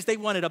Pharisees, they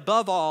wanted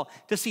above all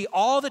to see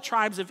all the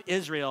tribes of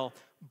Israel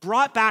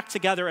brought back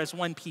together as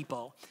one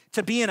people,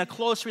 to be in a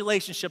close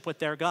relationship with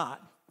their God.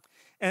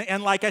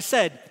 And like I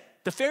said,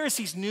 the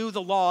Pharisees knew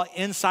the law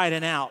inside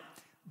and out,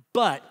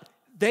 but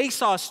they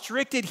saw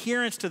strict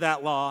adherence to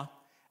that law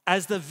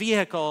as the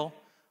vehicle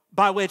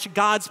by which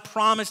God's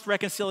promised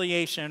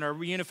reconciliation or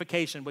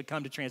reunification would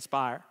come to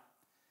transpire.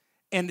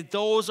 And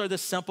those are the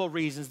simple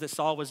reasons that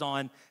Saul was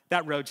on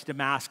that road to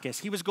Damascus.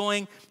 He was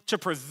going to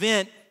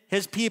prevent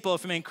his people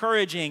from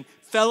encouraging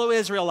fellow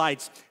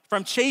Israelites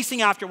from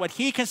chasing after what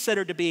he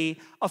considered to be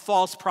a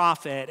false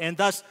prophet, and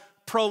thus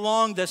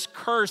prolong this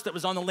curse that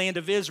was on the land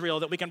of Israel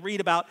that we can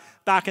read about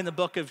back in the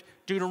book of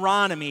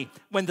Deuteronomy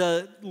when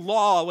the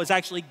law was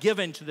actually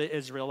given to the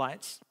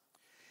Israelites.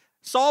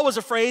 Saul was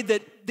afraid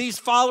that these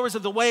followers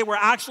of the way were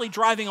actually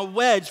driving a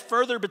wedge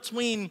further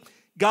between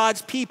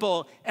God's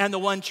people and the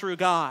one true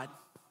God.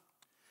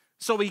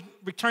 So we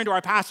return to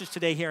our passage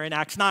today here in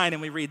Acts 9,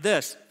 and we read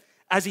this.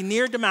 As he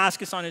neared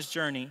Damascus on his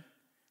journey,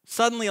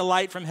 suddenly a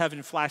light from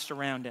heaven flashed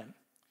around him.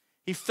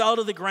 He fell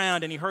to the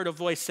ground, and he heard a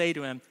voice say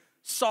to him,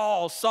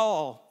 Saul,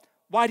 Saul,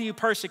 why do you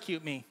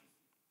persecute me?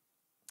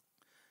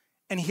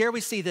 And here we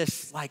see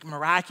this like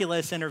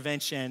miraculous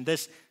intervention,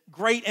 this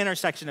great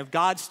intersection of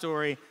God's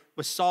story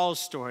with Saul's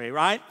story,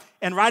 right?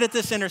 And right at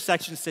this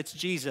intersection sits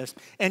Jesus.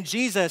 And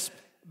Jesus,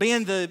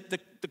 being the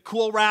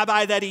cool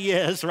rabbi that he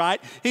is,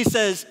 right? He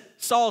says,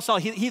 Saul, Saul,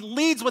 he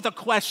leads with a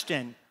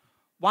question.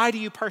 Why do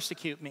you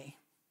persecute me?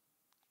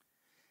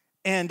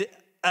 And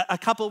a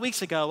couple of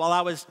weeks ago, while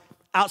I was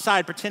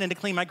outside pretending to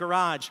clean my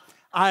garage,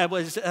 I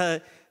was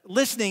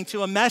listening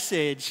to a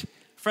message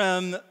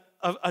from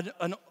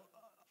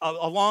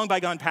a long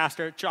bygone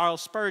pastor,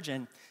 Charles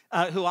Spurgeon,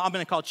 who I'm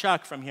going to call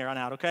Chuck from here on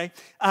out, okay?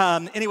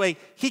 Anyway,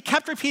 he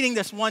kept repeating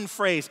this one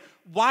phrase,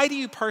 why do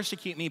you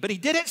persecute me? But he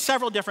did it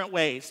several different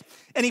ways.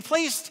 And he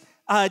placed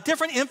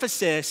different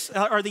emphasis,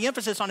 or the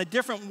emphasis on a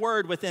different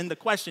word within the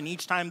question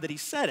each time that he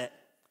said it.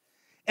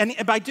 And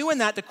by doing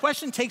that, the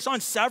question takes on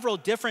several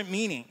different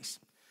meanings.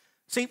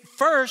 See,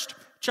 first,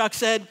 Chuck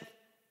said,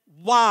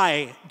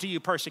 why do you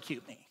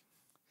persecute me?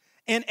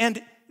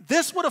 And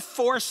this would have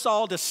forced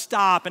Saul to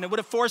stop, and it would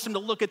have forced him to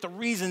look at the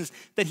reasons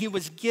that he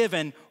was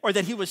given or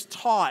that he was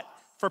taught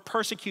for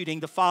persecuting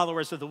the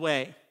followers of the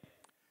way.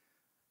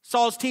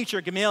 Saul's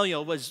teacher,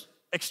 Gamaliel, was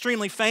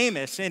extremely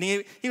famous, and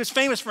he was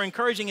famous for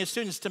encouraging his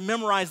students to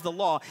memorize the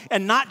law,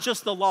 and not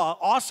just the law,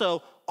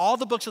 also all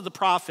the books of the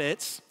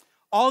prophets,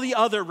 all the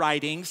other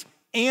writings,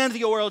 and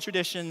the oral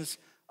traditions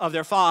of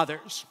their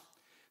fathers.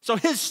 So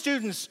his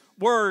students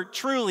were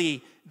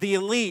truly the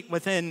elite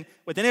within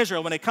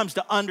Israel when it comes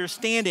to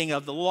understanding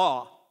of the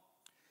law.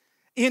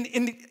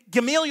 And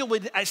Gamaliel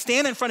would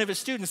stand in front of his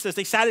students as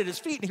they sat at his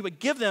feet, and he would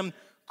give them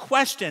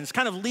questions,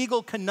 kind of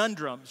legal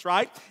conundrums,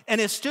 right? And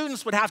his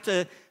students would have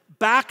to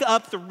back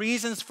up the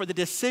reasons for the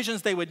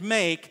decisions they would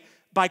make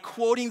by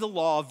quoting the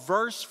law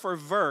verse for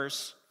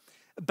verse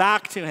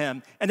back to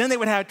him. And then they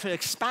would have to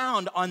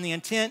expound on the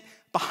intent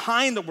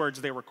behind the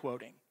words they were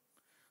quoting.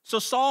 So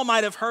Saul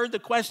might have heard the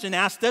question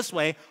asked this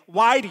way,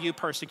 why do you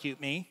persecute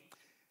me?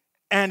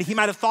 And he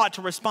might have thought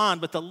to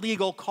respond with the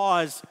legal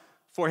cause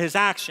for his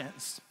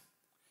actions.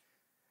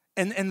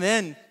 And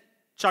then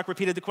Chuck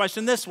repeated the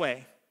question this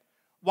way,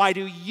 why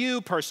do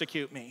you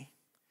persecute me?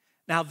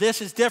 Now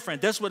this is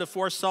different. This would have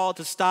forced Saul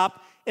to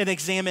stop and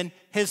examine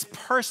his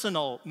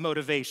personal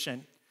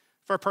motivation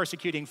for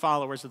persecuting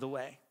followers of the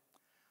way.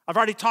 I've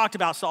already talked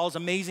about Saul's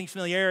amazing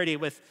familiarity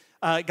with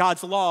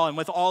God's law and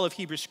with all of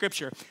Hebrew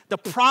scripture. The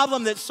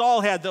problem that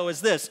Saul had, though,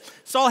 is this.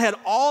 Saul had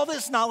all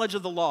this knowledge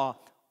of the law,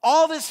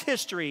 all this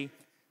history,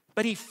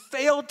 but he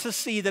failed to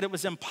see that it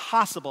was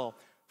impossible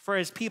for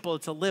his people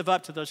to live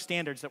up to those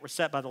standards that were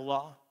set by the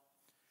law.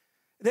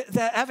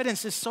 The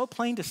evidence is so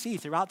plain to see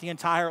throughout the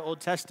entire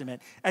Old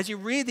Testament. As you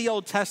read the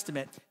Old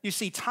Testament, you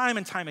see time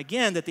and time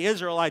again that the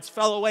Israelites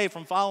fell away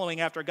from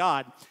following after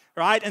God,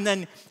 right? And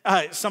then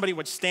somebody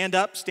would stand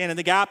up, stand in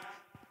the gap,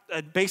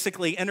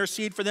 basically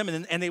intercede for them,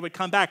 and they would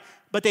come back.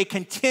 But they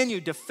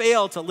continued to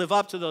fail to live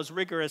up to those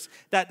rigorous,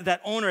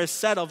 that onerous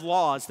set of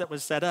laws that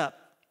was set up.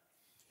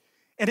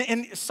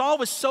 And Saul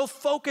was so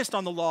focused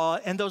on the law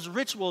and those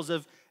rituals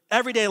of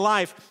everyday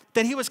life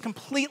that he was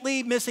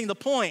completely missing the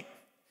point.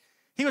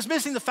 He was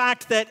missing the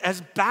fact that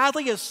as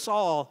badly as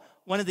Saul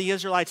wanted the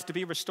Israelites to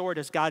be restored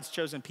as God's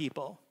chosen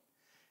people,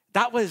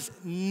 that was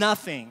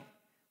nothing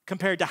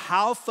compared to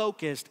how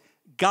focused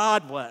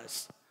God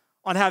was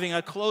on having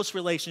a close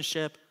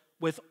relationship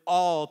with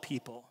all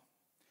people.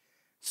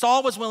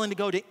 Saul was willing to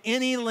go to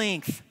any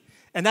length,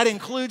 and that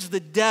includes the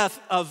death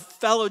of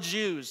fellow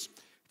Jews,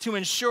 to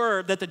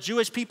ensure that the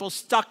Jewish people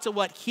stuck to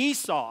what he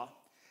saw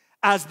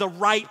as the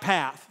right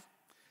path.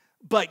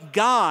 But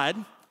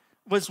God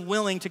was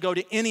willing to go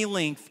to any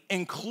length,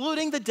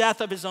 including the death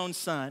of his own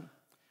son,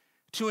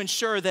 to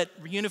ensure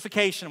that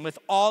reunification with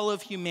all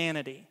of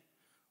humanity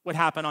would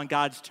happen on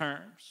God's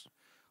terms.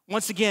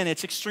 Once again,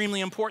 it's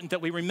extremely important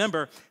that we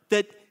remember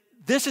that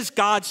this is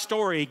God's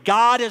story.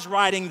 God is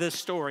writing this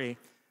story,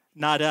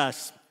 not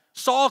us.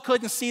 Saul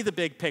couldn't see the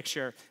big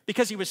picture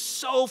because he was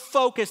so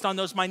focused on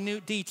those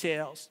minute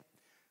details.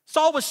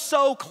 Saul was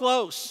so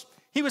close.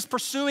 He was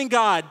pursuing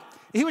God.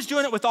 He was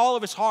doing it with all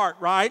of his heart,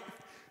 right?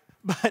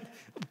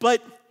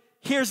 But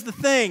here's the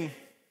thing.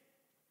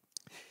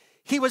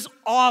 He was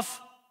off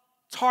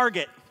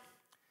target.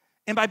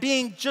 And by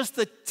being just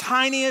the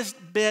tiniest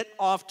bit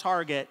off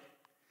target,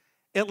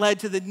 it led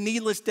to the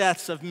needless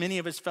deaths of many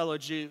of his fellow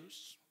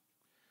Jews.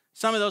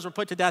 Some of those were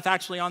put to death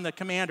actually on the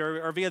command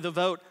or via the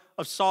vote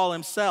of Saul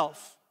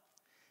himself.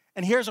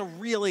 And here's a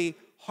really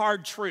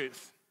hard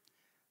truth.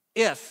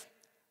 If,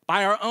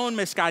 by our own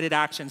misguided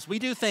actions, we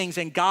do things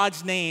in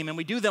God's name and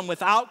we do them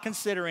without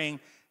considering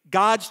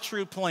God's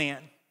true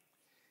plan,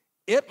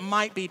 it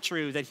might be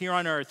true that here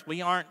on earth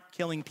we aren't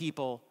killing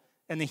people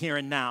in the here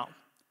and now.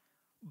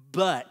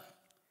 But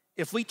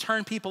if we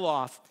turn people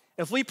off,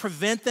 if we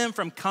prevent them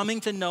from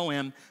coming to know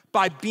him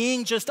by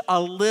being just a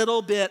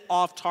little bit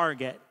off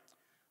target,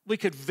 we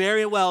could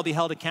very well be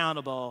held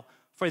accountable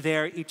for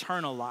their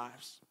eternal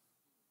lives.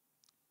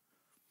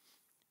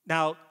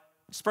 Now,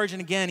 Spurgeon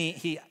again,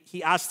 he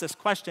asks this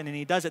question, and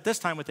he does it this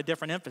time with a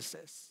different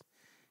emphasis.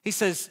 He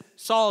says,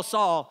 Saul,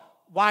 Saul,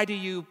 why do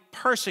you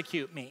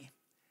persecute me?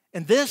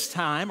 And this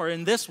time, or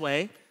in this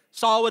way,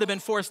 Saul would have been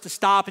forced to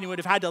stop, and he would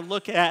have had to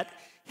look at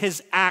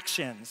his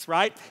actions,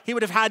 right? He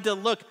would have had to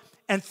look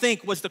and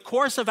think, was the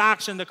course of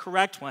action the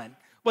correct one?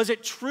 Was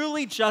it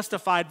truly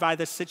justified by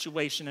the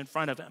situation in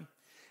front of him?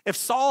 If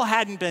Saul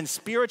hadn't been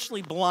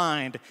spiritually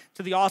blind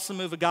to the awesome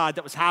move of God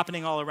that was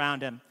happening all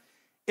around him,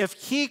 if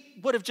he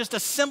would have just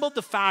assembled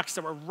the facts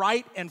that were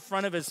right in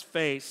front of his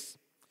face,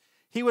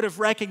 he would have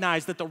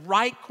recognized that the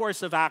right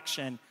course of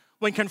action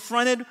when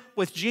confronted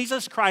with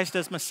Jesus Christ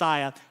as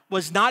Messiah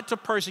was not to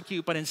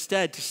persecute, but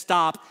instead to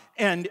stop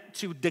and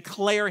to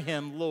declare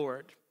him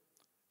Lord,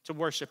 to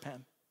worship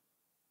him.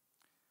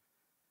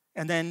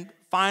 And then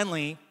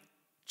finally,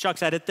 Chuck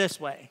said it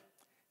this way.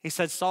 He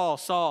said, Saul,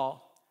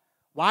 Saul,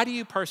 why do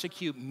you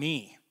persecute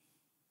me?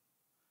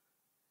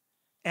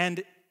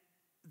 And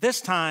this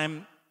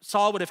time,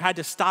 Saul would have had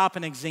to stop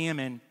and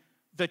examine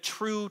the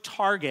true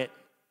target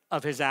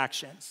of his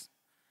actions.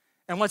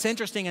 And what's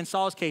interesting in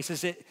Saul's case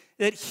is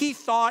that he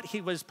thought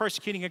he was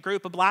persecuting a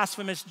group of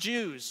blasphemous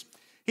Jews.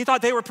 He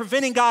thought they were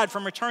preventing God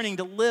from returning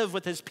to live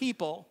with his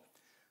people.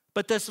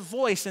 But this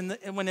voice, and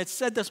when it's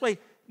said this way,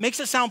 makes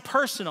it sound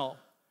personal,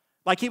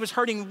 like he was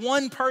hurting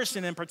one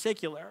person in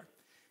particular.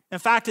 In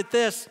fact, at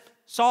this,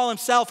 Saul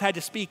himself had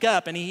to speak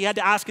up, and he had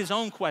to ask his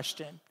own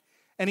question.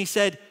 And he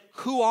said,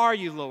 "Who are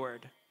you,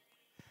 Lord?"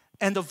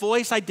 And the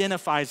voice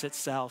identifies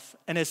itself,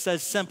 and it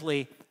says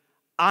simply,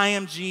 "I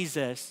am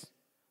Jesus,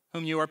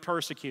 whom you are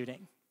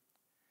persecuting."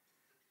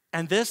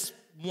 And this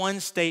one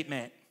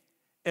statement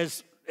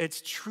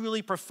it's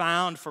truly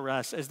profound for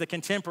us as the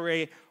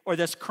contemporary or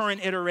this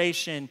current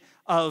iteration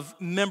of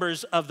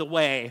members of the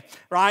way,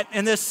 right?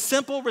 In this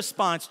simple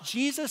response,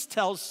 Jesus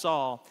tells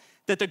Saul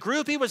that the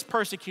group he was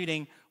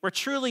persecuting were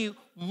truly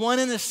one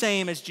and the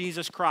same as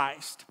Jesus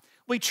Christ,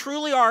 We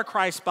truly are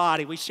Christ's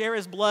body. We share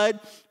his blood.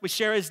 We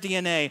share his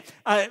DNA.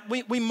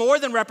 We more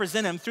than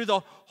represent him. Through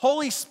the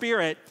Holy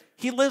Spirit,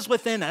 he lives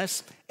within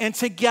us. And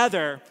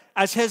together,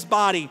 as his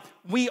body,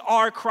 we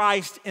are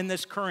Christ in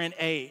this current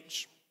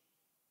age.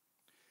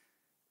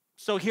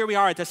 So here we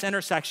are at this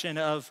intersection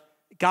of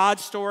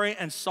God's story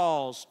and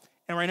Saul's.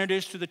 And we're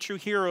introduced to the true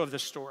hero of the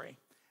story.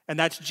 And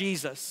that's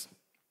Jesus.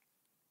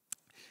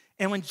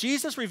 And when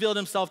Jesus revealed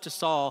himself to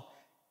Saul,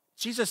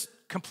 Jesus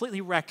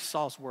completely wrecked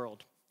Saul's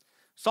world.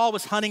 Saul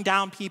was hunting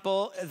down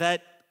people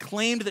that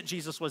claimed that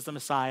Jesus was the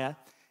Messiah.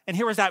 And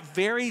here was that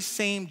very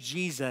same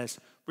Jesus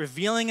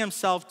revealing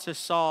himself to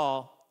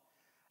Saul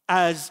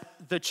as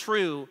the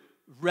true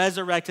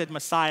resurrected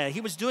Messiah.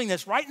 He was doing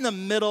this right in the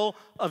middle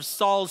of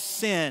Saul's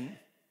sin.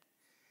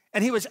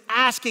 And he was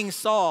asking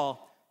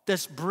Saul,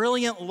 this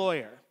brilliant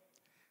lawyer,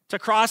 to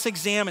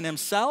cross-examine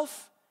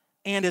himself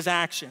and his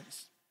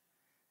actions.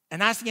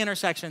 And that's the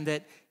intersection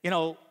that,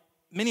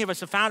 many of us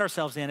have found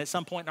ourselves in at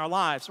some point in our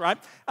lives, right?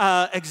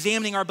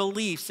 Examining our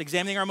beliefs,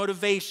 examining our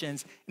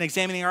motivations, and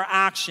examining our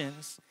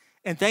actions.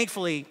 And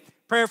thankfully,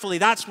 prayerfully,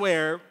 that's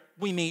where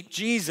we meet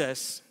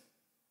Jesus.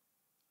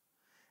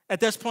 At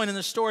this point in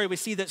the story, we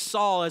see that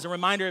Saul, as a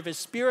reminder of his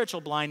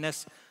spiritual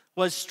blindness,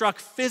 was struck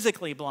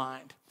physically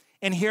blind.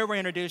 And here we're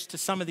introduced to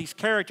some of these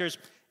characters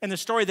in the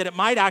story that it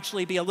might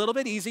actually be a little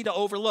bit easy to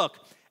overlook.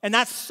 And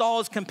that's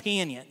Saul's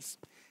companions.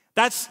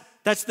 That's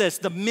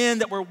the men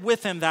that were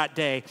with him that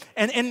day.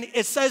 And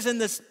it says in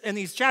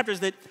these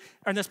chapters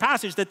or in this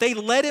passage that they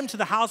led him to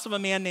the house of a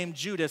man named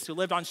Judas who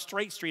lived on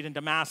Straight Street in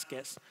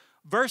Damascus.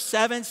 Verse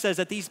 7 says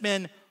that these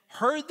men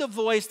heard the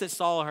voice that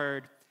Saul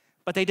heard,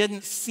 but they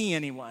didn't see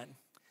anyone.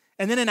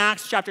 And then in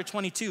Acts chapter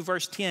 22,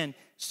 verse 10,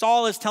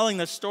 Saul is telling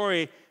the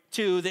story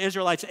to the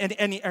Israelites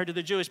or to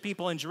the Jewish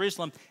people in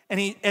Jerusalem.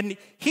 And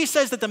he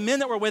says that the men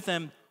that were with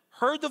him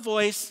heard the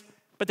voice,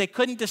 but they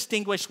couldn't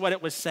distinguish what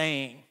it was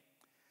saying.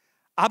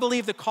 I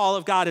believe the call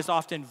of God is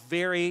often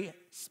very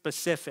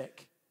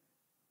specific.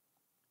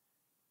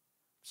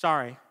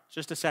 Sorry,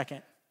 just a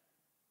second.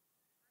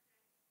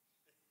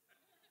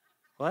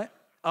 What?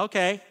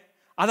 Okay.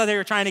 I thought they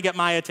were trying to get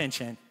my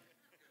attention.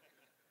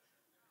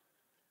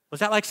 Was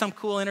that like some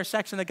cool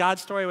intersection of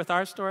God's story with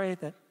our story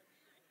that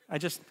I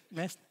just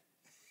missed?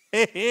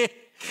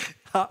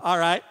 All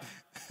right.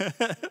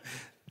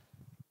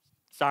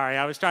 Sorry,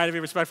 I was trying to be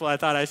respectful. I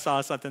thought I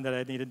saw something that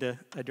I needed to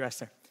address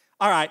there.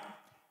 All right.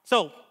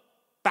 So,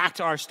 back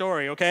to our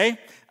story, okay?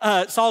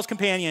 Saul's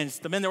companions,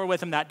 the men that were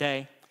with him that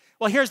day.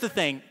 Well, here's the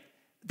thing.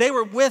 They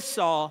were with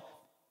Saul.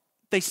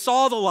 They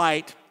saw the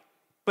light,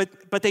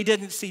 but they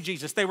didn't see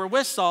Jesus. They were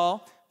with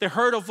Saul. They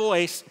heard a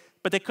voice,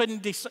 but they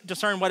couldn't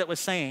discern what it was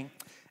saying.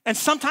 And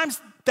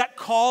sometimes that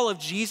call of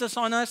Jesus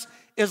on us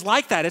is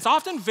like that. It's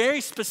often very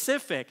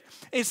specific.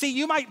 And see,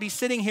 you might be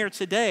sitting here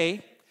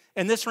today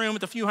in this room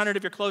with a few hundred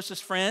of your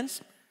closest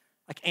friends,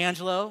 like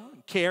Angelo,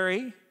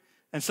 Carrie,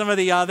 and some of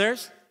the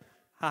others.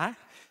 Hi.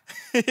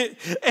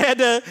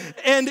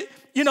 and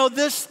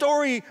this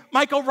story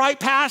might go right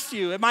past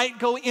you. It might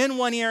go in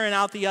one ear and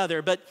out the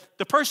other, but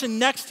the person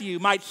next to you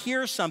might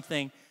hear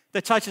something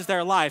that touches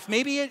their life.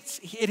 Maybe it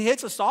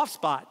hits a soft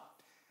spot,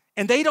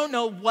 and they don't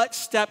know what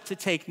step to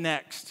take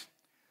next.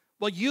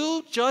 Well,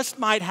 you just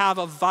might have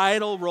a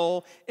vital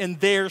role in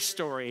their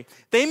story.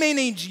 They may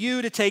need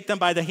you to take them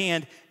by the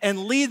hand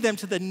and lead them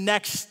to the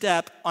next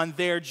step on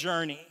their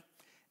journey,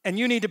 and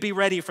you need to be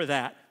ready for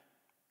that.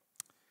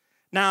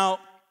 Now,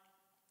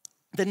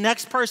 the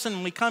next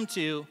person we come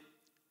to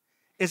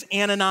is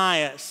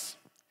Ananias.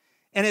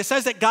 And it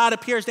says that God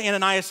appears to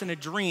Ananias in a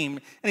dream.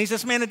 And he's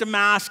this man in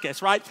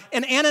Damascus, right?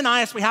 And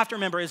Ananias, we have to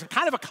remember, is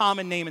kind of a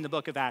common name in the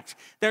book of Acts.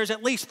 There's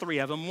at least 3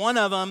 of them. One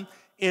of them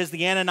is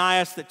the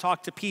Ananias that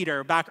talked to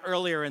Peter back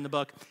earlier in the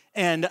book.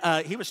 And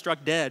he was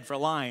struck dead for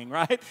lying,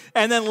 right?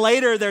 And then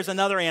later there's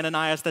another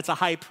Ananias that's a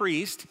high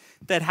priest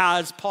that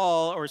has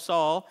Paul or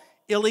Saul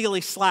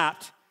illegally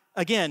slapped.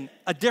 Again,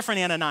 a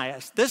different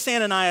Ananias. This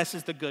Ananias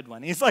is the good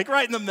one. He's like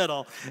right in the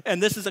middle.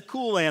 And this is a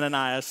cool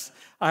Ananias,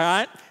 all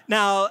right?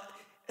 Now,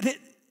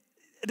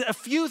 a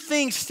few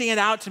things stand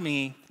out to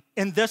me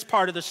in this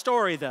part of the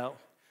story, though.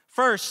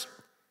 First,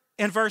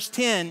 in verse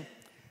 10,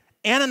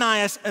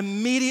 Ananias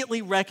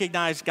immediately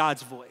recognized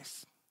God's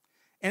voice.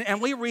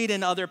 And we read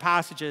in other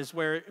passages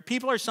where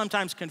people are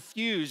sometimes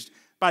confused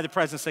by the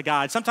presence of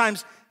God.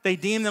 Sometimes they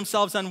deem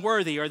themselves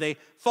unworthy or they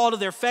fall to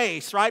their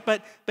face, right?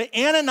 But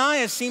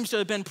Ananias seems to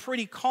have been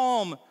pretty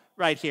calm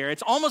right here.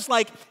 It's almost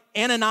like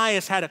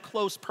Ananias had a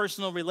close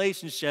personal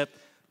relationship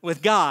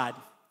with God.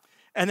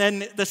 And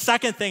then the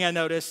second thing I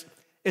notice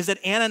is that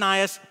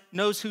Ananias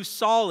knows who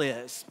Saul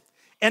is.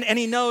 And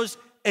he knows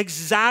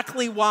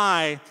exactly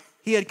why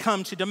he had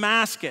come to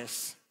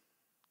Damascus.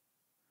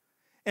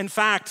 In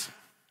fact,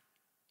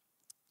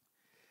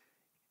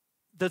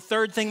 the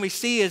third thing we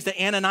see is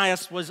that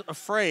Ananias was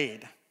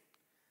afraid.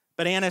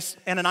 But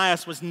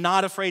Ananias was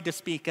not afraid to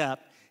speak up.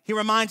 He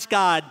reminds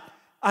God,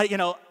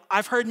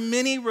 I've heard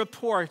many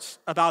reports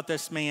about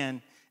this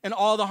man and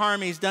all the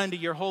harm he's done to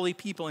your holy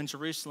people in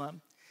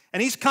Jerusalem.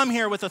 And he's come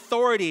here with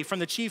authority from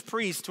the chief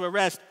priest to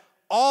arrest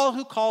all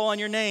who call on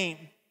your name.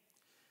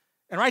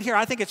 And right here,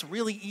 I think it's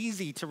really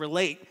easy to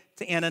relate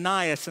to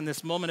Ananias in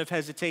this moment of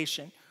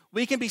hesitation.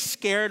 We can be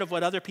scared of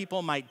what other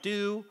people might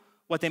do,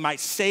 what they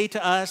might say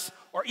to us,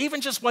 or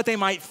even just what they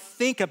might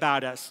think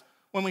about us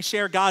when we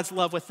share God's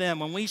love with them,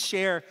 when we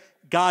share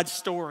God's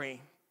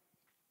story.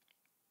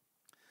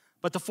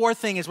 But the fourth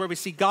thing is where we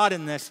see God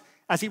in this.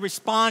 As he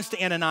responds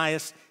to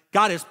Ananias,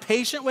 God is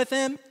patient with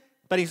him,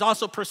 but he's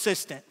also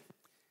persistent.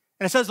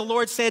 And it says, the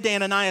Lord said to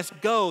Ananias,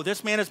 go,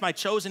 this man is my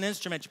chosen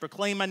instrument to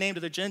proclaim my name to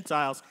the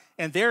Gentiles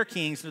and their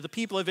kings, and to the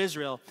people of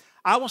Israel.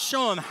 I will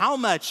show him how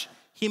much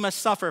he must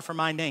suffer for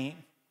my name.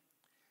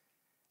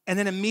 And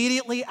then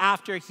immediately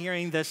after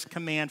hearing this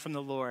command from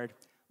the Lord,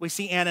 we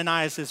see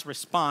Ananias'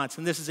 response,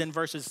 and this is in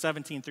verses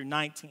 17 through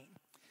 19.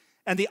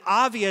 And the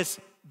obvious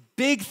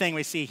big thing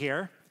we see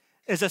here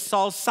is that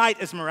Saul's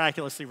sight is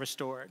miraculously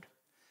restored.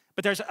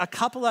 But there's a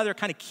couple other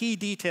kind of key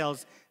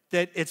details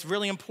that it's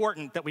really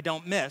important that we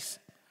don't miss.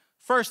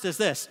 First is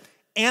this: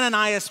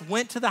 Ananias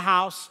went to the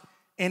house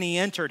and he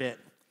entered it.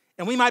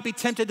 And we might be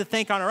tempted to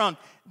think on our own,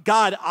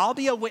 God, I'll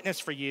be a witness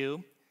for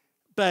you,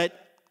 but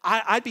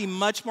I'd be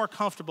much more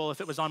comfortable if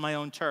it was on my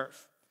own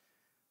turf.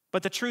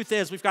 But the truth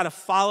is, we've got to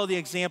follow the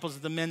examples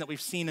of the men that we've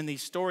seen in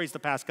these stories the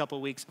past couple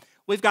of weeks.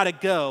 We've got to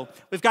go.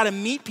 We've got to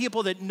meet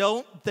people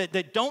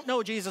that don't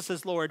know Jesus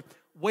as Lord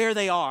where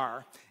they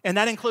are. And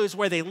that includes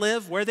where they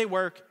live, where they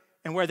work,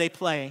 and where they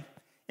play.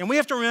 And we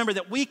have to remember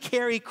that we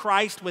carry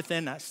Christ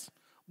within us.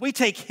 We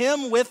take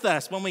him with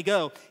us when we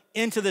go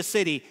into the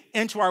city,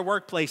 into our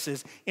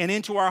workplaces, and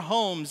into our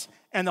homes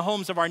and the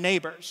homes of our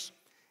neighbors.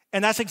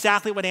 And that's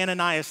exactly what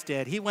Ananias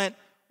did. He went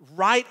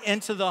right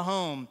into the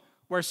home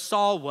where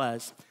Saul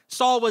was.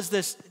 Saul was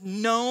this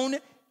known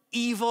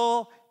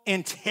evil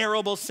and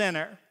terrible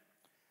sinner.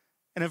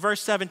 And in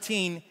verse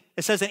 17,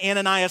 it says that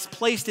Ananias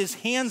placed his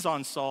hands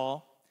on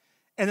Saul,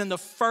 and then the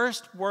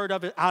first word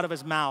out of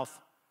his mouth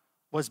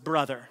was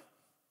brother.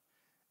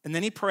 And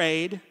then he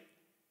prayed,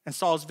 and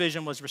Saul's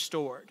vision was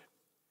restored.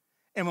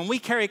 And when we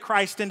carry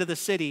Christ into the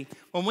city,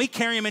 when we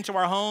carry him into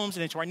our homes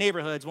and into our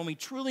neighborhoods, when we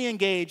truly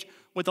engage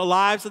with the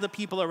lives of the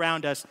people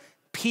around us,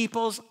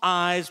 people's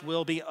eyes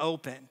will be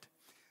opened.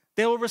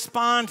 They will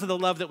respond to the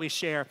love that we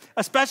share,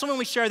 especially when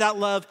we share that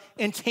love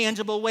in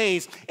tangible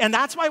ways. And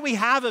that's why we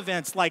have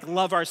events like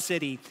Love Our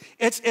City.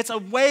 It's a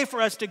way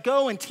for us to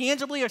go and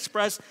tangibly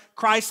express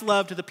Christ's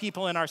love to the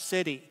people in our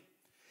city.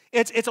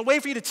 It's a way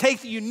for you to take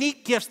the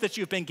unique gifts that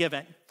you've been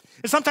given.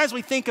 And sometimes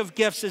we think of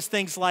gifts as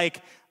things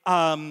like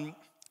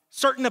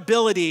certain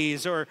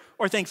abilities or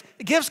things.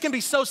 Gifts can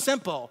be so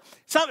simple.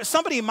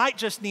 Somebody might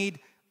just need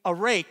a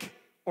rake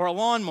or a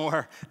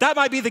lawnmower. That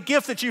might be the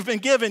gift that you've been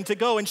given to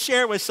go and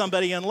share with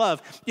somebody in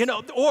love.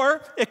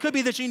 Or it could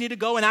be that you need to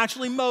go and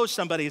actually mow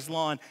somebody's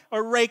lawn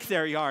or rake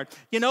their yard.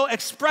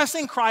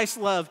 Expressing Christ's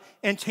love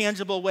in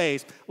tangible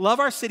ways. Love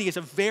Our City is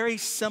a very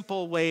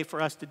simple way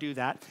for us to do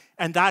that,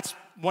 and that's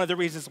one of the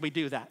reasons we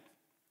do that.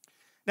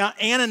 Now,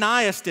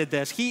 Ananias did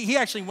this. He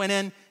actually went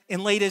in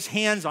and laid his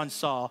hands on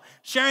Saul.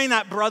 Sharing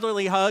that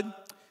brotherly hug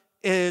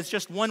is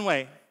just one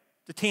way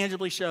to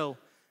tangibly show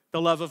the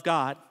love of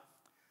God.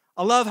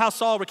 I love how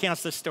Saul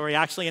recounts this story,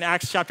 actually, in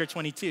Acts chapter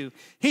 22.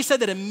 He said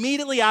that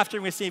immediately after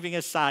receiving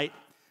his sight,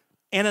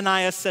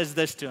 Ananias says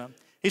this to him.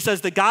 He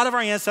says, the God of our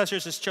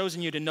ancestors has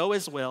chosen you to know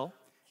his will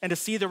and to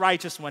see the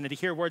righteous one and to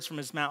hear words from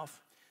his mouth.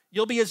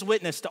 You'll be his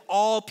witness to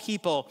all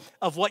people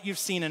of what you've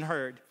seen and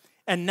heard.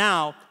 And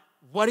now,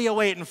 what are you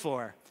waiting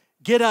for?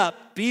 Get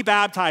up, be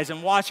baptized,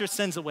 and wash your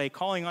sins away,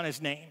 calling on his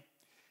name.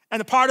 And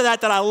the part of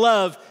that I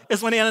love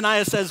is when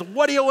Ananias says,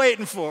 what are you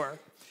waiting for?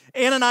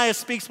 Ananias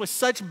speaks with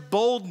such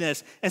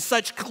boldness and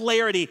such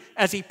clarity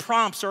as he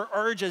prompts or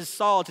urges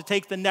Saul to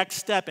take the next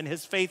step in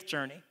his faith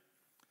journey.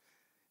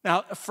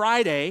 Now,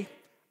 Friday,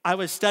 I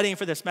was studying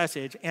for this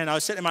message, and I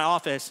was sitting in my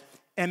office,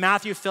 and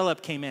Matthew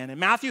Phillip came in. And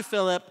Matthew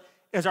Phillip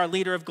is our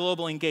leader of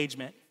global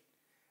engagement.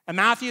 And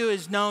Matthew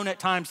is known at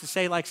times to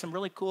say some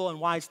really cool and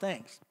wise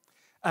things.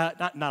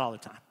 Not all the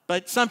time,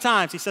 but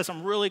sometimes he says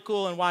some really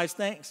cool and wise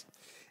things.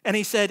 And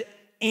he said,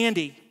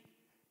 Andy,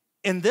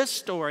 in this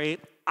story,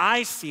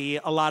 I see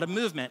a lot of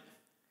movement.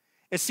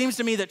 It seems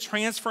to me that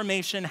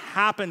transformation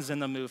happens in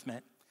the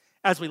movement.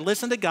 As we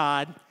listen to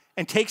God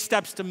and take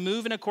steps to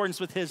move in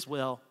accordance with his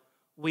will,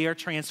 we are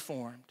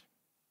transformed.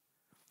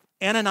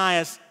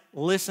 Ananias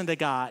listened to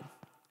God.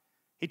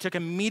 He took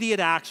immediate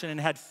action and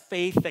had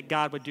faith that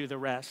God would do the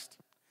rest.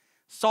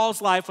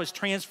 Saul's life was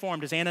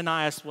transformed as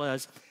Ananias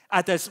was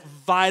at this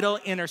vital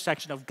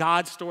intersection of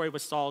God's story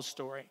with Saul's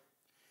story.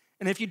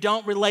 And if you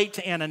don't relate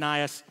to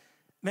Ananias,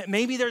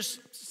 maybe there's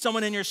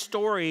someone in your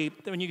story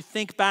that when you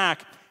think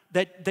back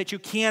that you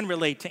can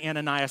relate to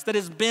Ananias, that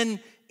has been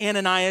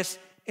Ananias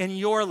in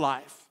your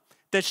life,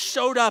 that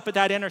showed up at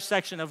that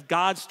intersection of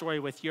God's story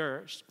with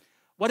yours.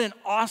 What an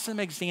awesome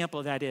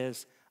example that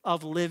is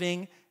of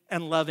living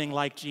and loving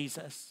like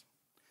Jesus.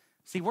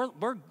 See,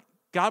 we're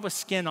God with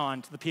skin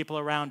on to the people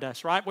around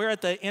us, right? We're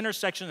at the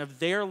intersection of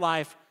their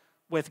life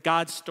with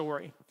God's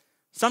story.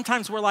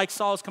 Sometimes we're like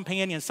Saul's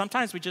companions.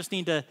 Sometimes we just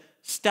need to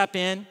step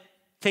in,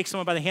 take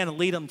someone by the hand and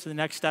lead them to the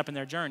next step in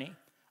their journey.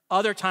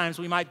 Other times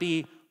we might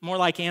be more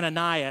like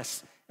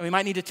Ananias, And we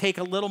might need to take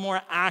a little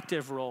more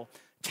active role,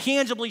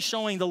 tangibly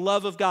showing the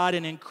love of God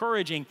and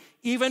encouraging,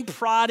 even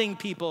prodding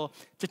people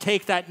to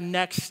take that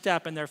next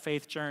step in their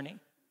faith journey.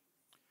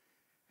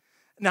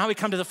 Now we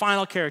come to the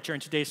final character in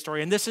today's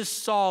story, and this is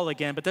Saul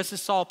again, but this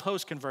is Saul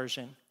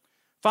post-conversion.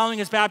 Following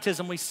his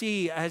baptism, we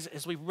see,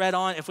 as we read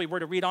on, if we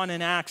were to read on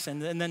in Acts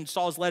and then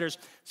Saul's letters,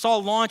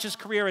 Saul launched his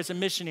career as a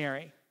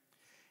missionary.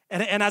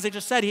 And as I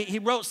just said, he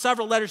wrote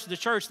several letters to the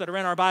church that are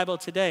in our Bible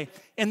today.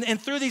 And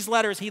through these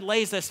letters, he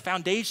lays this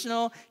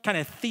foundational kind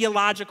of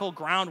theological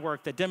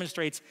groundwork that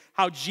demonstrates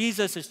how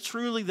Jesus is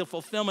truly the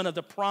fulfillment of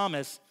the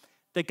promise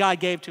that God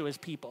gave to his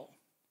people.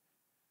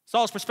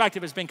 Saul's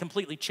perspective has been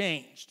completely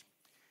changed.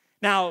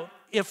 Now,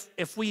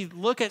 if we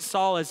look at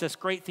Saul as this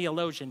great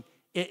theologian,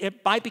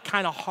 it might be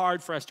kind of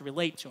hard for us to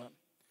relate to him.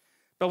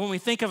 But when we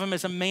think of him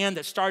as a man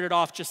that started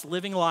off just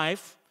living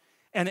life,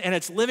 and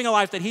it's living a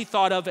life that he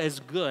thought of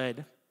as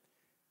good,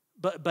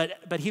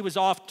 but he was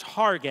off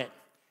target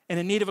and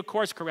in need of a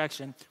course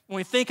correction. When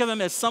we think of him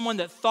as someone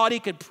that thought he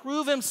could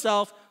prove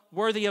himself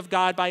worthy of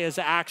God by his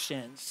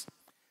actions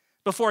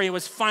before he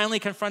was finally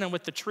confronted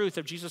with the truth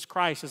of Jesus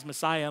Christ as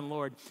Messiah and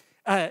Lord,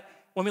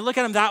 when we look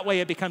at him that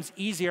way, it becomes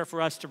easier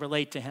for us to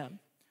relate to him.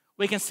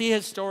 We can see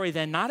his story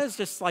then not as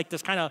just like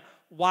this kind of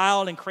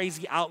wild and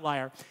crazy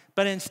outlier,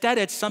 but instead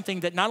it's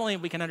something that not only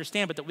we can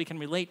understand, but that we can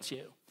relate to.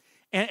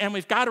 And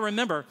we've got to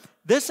remember,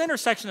 this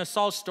intersection of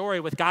Saul's story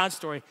with God's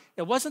story,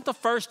 it wasn't the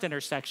first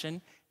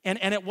intersection,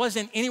 and it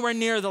wasn't anywhere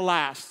near the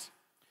last.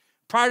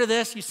 Prior to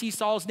this, you see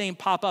Saul's name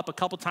pop up a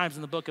couple times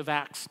in the book of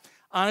Acts.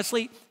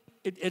 Honestly,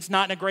 it's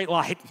not in a great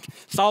light.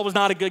 Saul was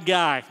not a good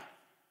guy.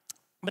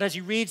 But as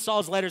you read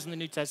Saul's letters in the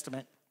New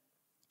Testament,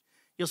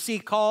 you'll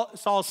see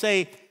Saul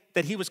say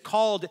that he was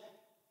called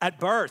at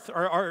birth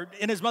or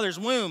in his mother's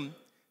womb.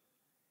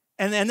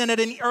 And then at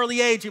an early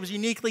age, he was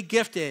uniquely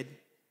gifted.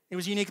 He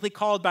was uniquely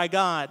called by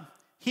God.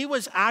 He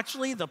was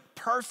actually the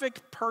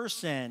perfect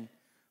person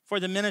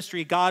for the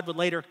ministry God would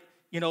later,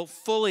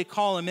 fully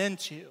call him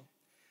into.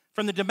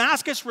 From the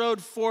Damascus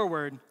road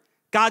forward,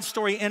 God's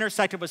story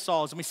intersected with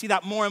Saul's, and we see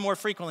that more and more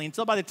frequently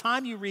until by the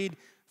time you read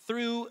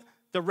through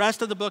the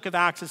rest of the book of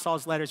Acts and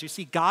Saul's letters, you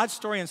see God's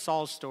story and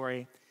Saul's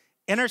story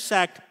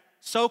intersect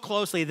so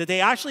closely that they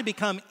actually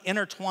become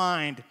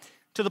intertwined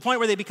to the point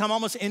where they become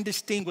almost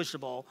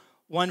indistinguishable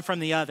one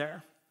from the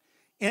other.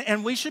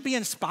 And we should be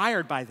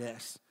inspired by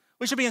this.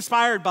 We should be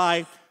inspired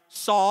by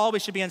Saul, we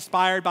should be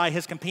inspired by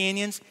his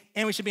companions,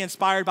 and we should be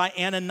inspired by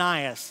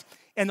Ananias.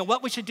 And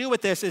what we should do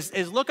with this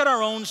is look at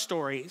our own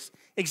stories,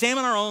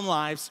 examine our own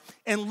lives,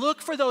 and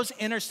look for those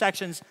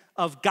intersections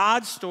of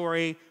God's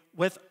story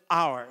with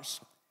ours.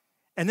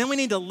 And then we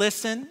need to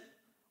listen,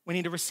 we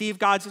need to receive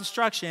God's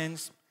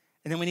instructions,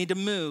 and then we need to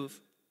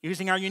move,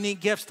 using our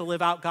unique gifts to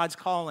live out God's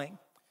calling.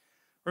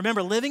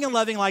 Remember, living and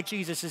loving like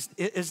Jesus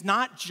is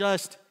not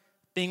just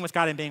being with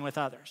God and being with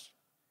others.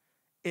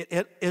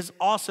 It is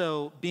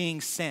also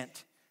being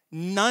sent.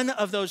 None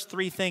of those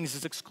three things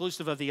is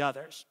exclusive of the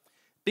others.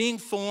 Being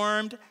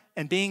formed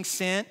and being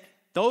sent,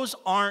 those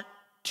aren't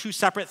two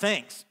separate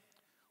things.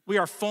 We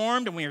are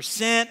formed and we are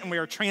sent and we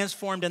are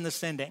transformed in the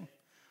sending.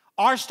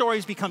 Our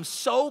stories become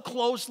so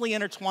closely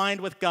intertwined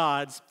with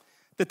God's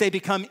that they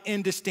become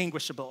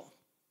indistinguishable.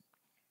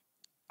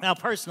 Now,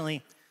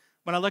 personally,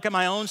 when I look at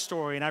my own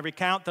story and I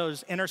recount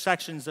those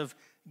intersections of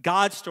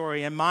God's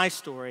story and my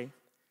story,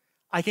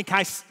 I can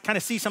kind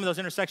of see some of those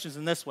intersections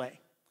in this way.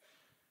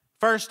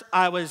 First,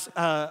 I was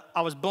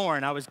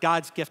born. I was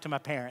God's gift to my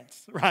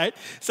parents, right?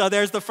 So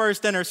there's the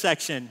first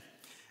intersection.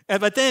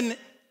 But then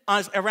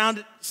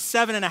around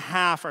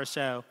 7.5 or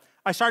so,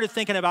 I started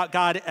thinking about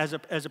God as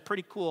a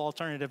pretty cool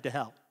alternative to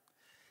hell.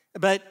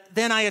 But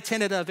then I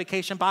attended a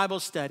vacation Bible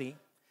study,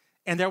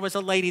 and there was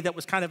a lady that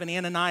was kind of an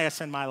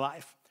Ananias in my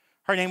life.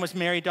 Her name was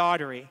Mary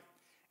Daughtery,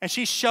 and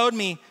she showed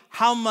me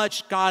how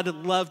much God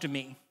loved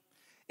me.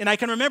 And I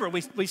can remember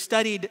we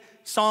studied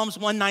Psalms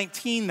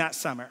 119 that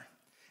summer,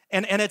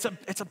 and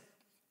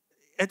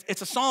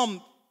it's a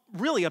psalm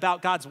really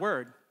about God's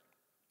word.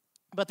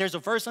 But there's a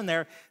verse in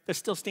there that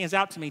still stands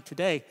out to me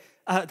today.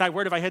 Thy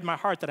word have I hid in my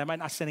heart that I might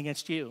not sin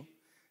against you.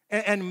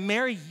 And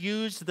Mary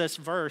used this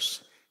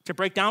verse to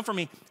break down for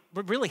me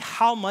really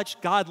how much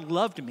God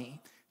loved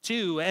me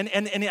too,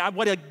 and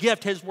what a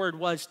gift his word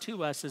was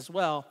to us as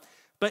well.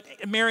 But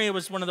Mary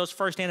was one of those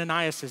first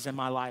Ananiases in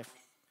my life.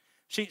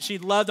 She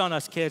loved on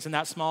us kids in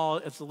it's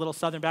a little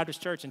Southern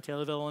Baptist church in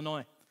Taylorville,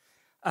 Illinois.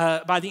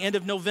 By the end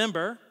of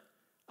November,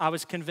 I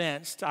was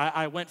convinced.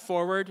 I went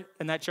forward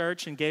in that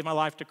church and gave my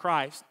life to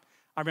Christ.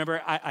 I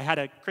remember I had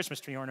a Christmas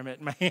tree ornament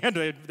in my hand.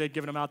 They'd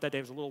given them out that day.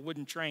 It was a little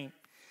wooden train.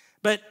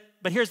 But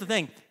here's the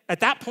thing.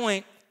 At that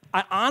point,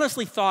 I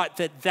honestly thought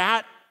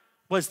that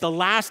was the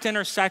last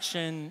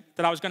intersection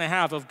that I was going to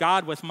have of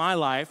God with my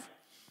life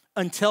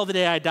until the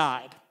day I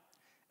died.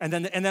 And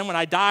then when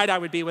I died, I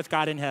would be with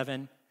God in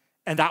heaven,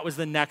 and that was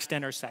the next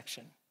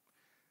intersection.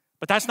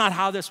 But that's not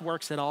how this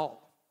works at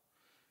all.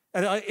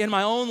 In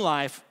my own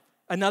life,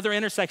 another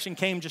intersection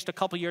came just a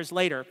couple years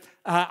later.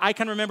 I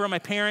can remember my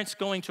parents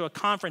going to a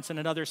conference in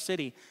another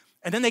city,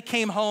 and then they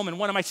came home, and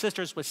one of my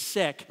sisters was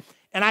sick,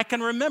 And I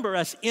can remember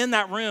us in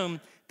that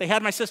room. They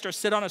had my sister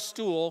sit on a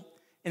stool,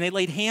 and they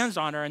laid hands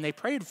on her, and they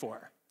prayed for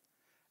her.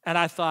 And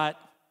I thought,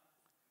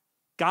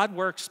 God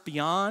works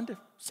beyond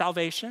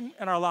salvation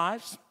in our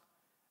lives.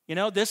 You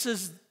know, this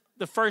is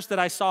the first that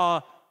I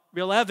saw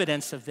real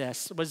evidence of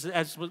this, was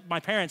as my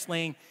parents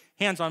laying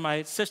hands on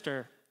my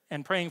sister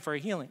and praying for a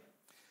healing.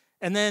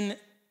 And then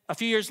a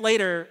few years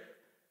later,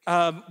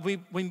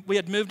 we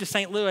had moved to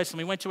St. Louis, and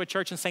we went to a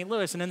church in St.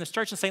 Louis. And in this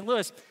church in St.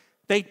 Louis,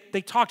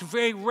 they talked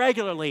very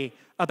regularly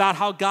about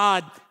how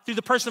God, through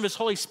the person of his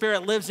Holy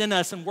Spirit, lives in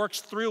us and works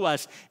through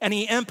us. And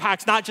he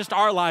impacts not just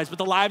our lives, but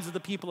the lives of the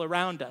people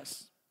around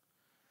us.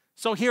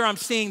 So here I'm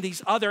seeing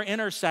these other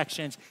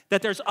intersections,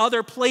 that there's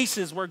other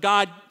places where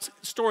God's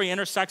story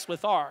intersects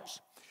with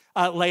ours.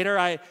 Later,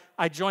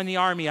 I joined the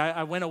army.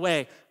 I went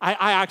away. I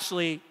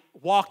actually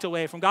walked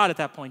away from God at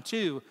that point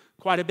too,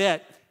 quite a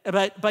bit.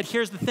 But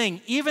here's the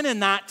thing. Even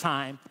in that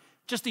time,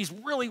 just these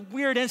really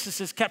weird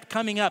instances kept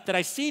coming up that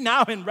I see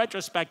now in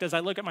retrospect as I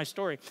look at my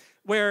story,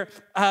 where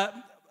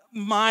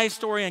my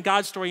story and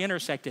God's story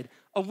intersected.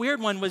 A weird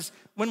one was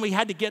when we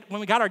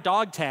got our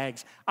dog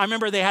tags. I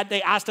remember they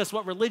asked us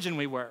what religion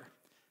we were,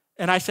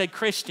 and I said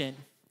Christian,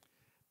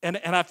 and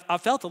I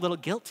felt a little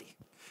guilty,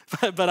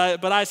 but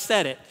I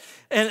said it.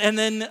 And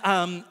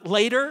then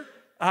later,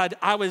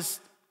 I was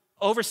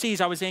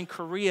overseas. I was in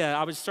Korea.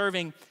 I was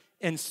serving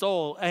in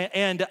Seoul,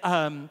 and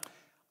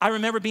I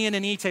remember being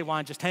in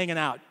Itaewon, just hanging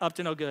out, up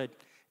to no good.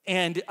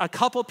 And a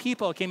couple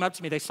people came up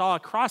to me. They saw a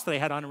cross that I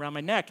had on around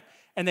my neck,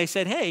 and they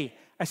said, "Hey,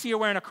 I see you're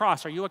wearing a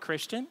cross. Are you a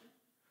Christian?"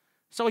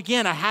 So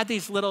again, I had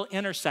these little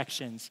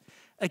intersections.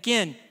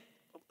 Again,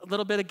 a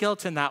little bit of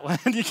guilt in that one,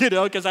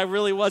 because I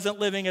really wasn't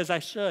living as I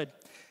should.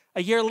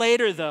 A year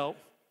later, though,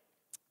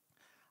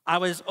 I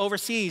was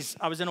overseas.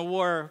 I was in a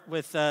war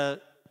with,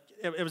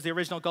 it was the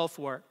original Gulf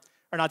War,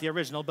 or not the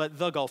original, but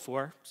the Gulf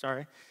War,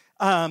 sorry.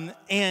 And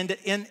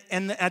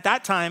at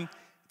that time,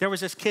 there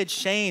was this kid,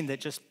 Shane, that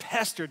just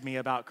pestered me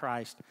about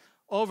Christ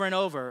over and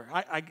over.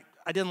 I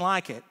didn't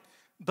like it.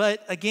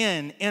 But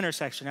again,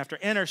 intersection after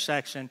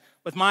intersection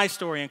with my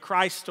story and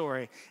Christ's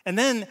story. And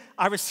then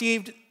I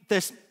received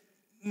this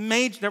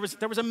there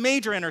was a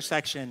major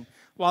intersection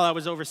while I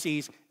was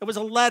overseas. It was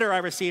a letter I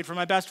received from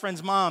my best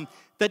friend's mom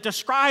that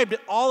described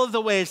all of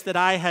the ways that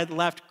I had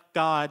left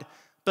God,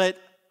 but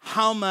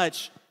how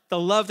much the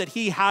love that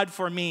he had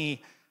for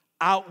me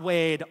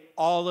outweighed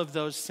all of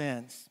those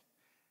sins.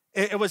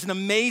 It was an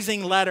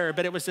amazing letter,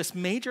 but it was this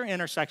major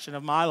intersection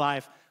of my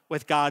life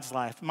with God's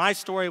life, my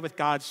story with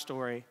God's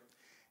story.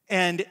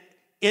 And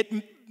it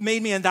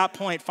made me, at that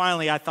point,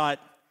 finally, I thought,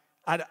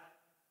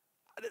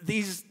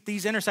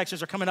 these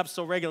intersections are coming up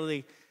so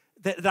regularly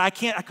that I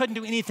couldn't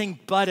do anything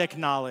but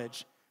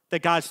acknowledge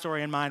that God's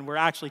story and mine were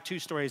actually two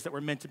stories that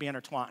were meant to be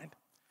intertwined.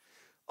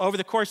 Over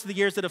the course of the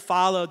years that have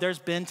followed, there's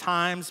been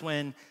times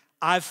when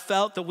I've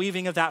felt the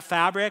weaving of that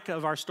fabric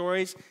of our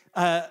stories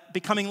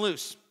becoming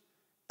loose.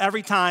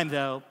 Every time,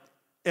 though,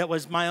 it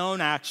was my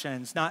own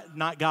actions,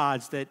 not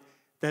God's,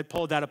 that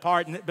pulled that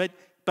apart.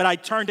 But I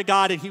turned to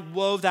God, and he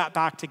wove that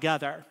back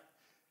together.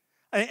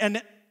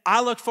 And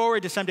I look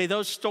forward to someday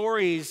those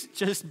stories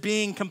just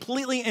being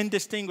completely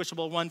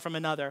indistinguishable one from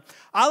another.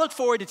 I look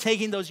forward to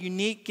taking those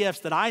unique gifts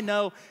that I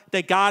know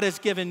that God has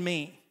given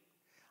me.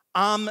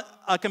 I'm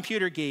a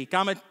computer geek.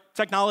 I'm a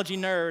technology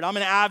nerd. I'm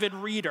an avid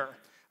reader,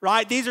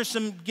 right? These are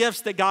some gifts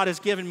that God has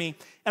given me.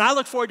 And I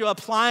look forward to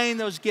applying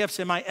those gifts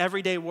in my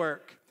everyday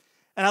work.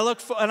 And I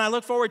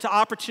look forward to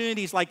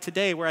opportunities like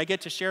today where I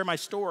get to share my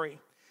story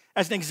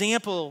as an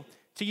example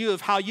to you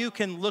of how you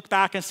can look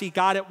back and see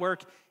God at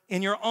work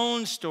in your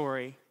own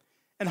story.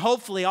 And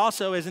hopefully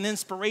also as an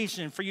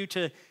inspiration for you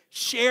to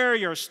share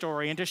your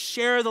story and to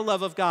share the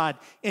love of God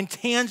in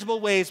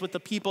tangible ways with the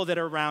people that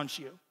are around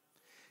you.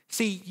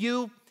 See,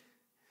 you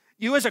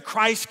as a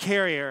Christ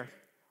carrier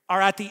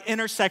are at the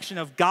intersection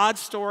of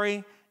God's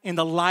story and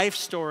the life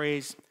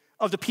stories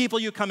of the people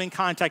you come in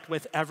contact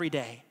with every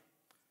day.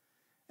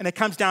 And it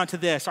comes down to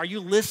this. Are you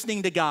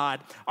listening to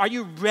God? Are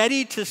you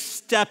ready to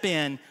step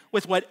in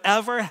with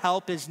whatever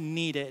help is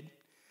needed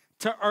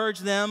to urge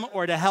them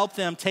or to help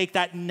them take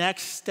that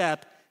next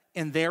step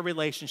in their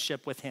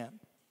relationship with him?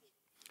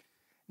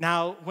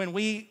 Now, when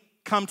we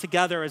come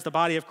together as the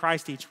body of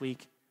Christ each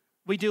week,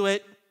 we do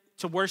it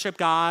to worship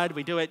God.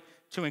 We do it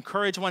to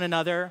encourage one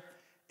another.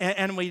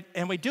 And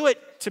we do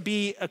it to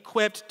be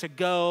equipped to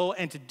go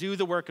and to do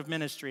the work of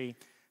ministry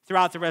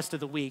throughout the rest of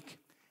the week.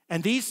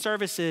 And these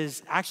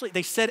services, actually,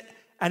 they sit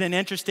at an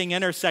interesting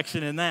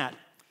intersection in that.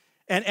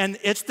 And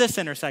it's this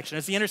intersection.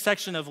 It's the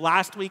intersection of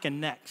last week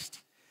and next.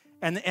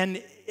 And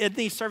in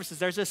these services,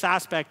 there's this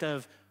aspect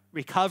of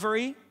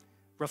recovery,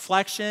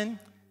 reflection,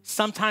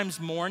 sometimes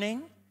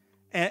mourning,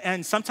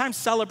 and sometimes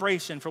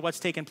celebration for what's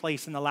taken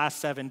place in the last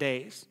 7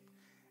 days.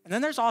 And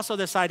then there's also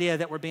this idea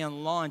that we're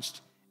being launched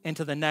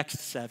into the next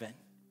 7.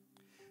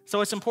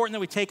 So it's important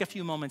that we take a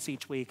few moments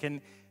each week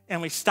and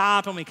we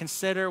stop and we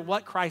consider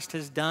what Christ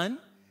has done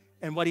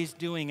and what he's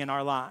doing in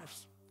our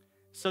lives.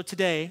 So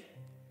today,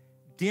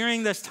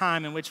 during this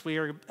time in which we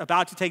are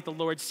about to take the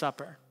Lord's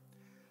Supper,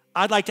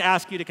 I'd like to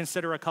ask you to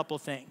consider a couple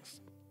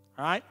things,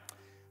 all right?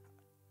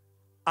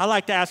 I'd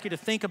like to ask you to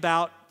think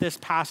about this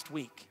past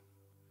week.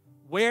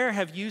 Where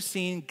have you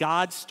seen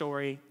God's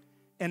story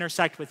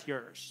intersect with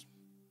yours?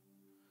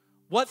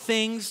 What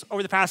things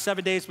over the past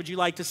 7 days would you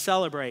like to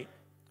celebrate?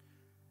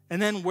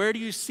 And then where do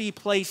you see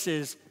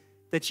places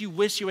that you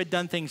wish you had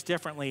done things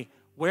differently?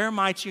 Where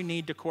might you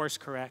need to course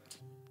correct?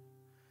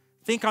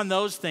 Think on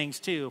those things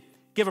too.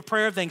 Give a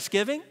prayer of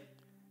thanksgiving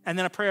and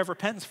then a prayer of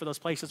repentance for those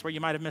places where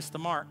you might have missed the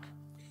mark.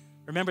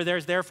 Remember,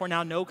 there's therefore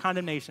now no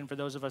condemnation for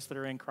those of us that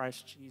are in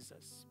Christ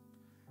Jesus.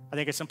 I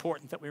think it's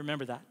important that we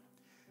remember that.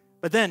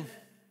 But then,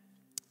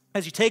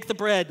 as you take the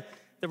bread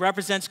that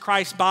represents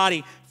Christ's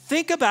body,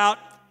 think about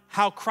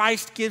how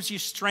Christ gives you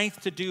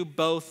strength to do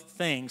both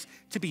things,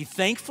 to be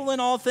thankful in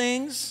all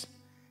things,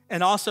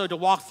 and also to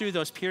walk through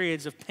those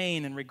periods of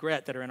pain and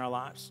regret that are in our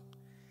lives.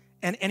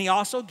 And he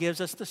also gives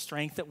us the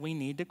strength that we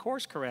need to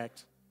course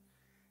correct.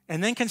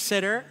 And then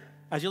consider,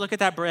 as you look at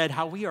that bread,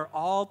 how we are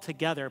all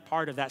together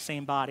part of that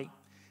same body,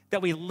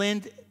 that we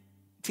lend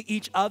to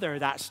each other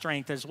that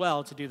strength as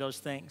well to do those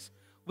things.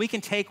 We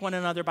can take one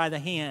another by the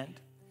hand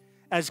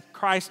as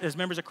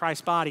members of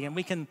Christ's body, and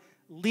we can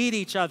lead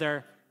each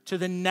other to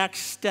the next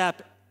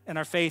step in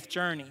our faith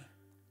journey.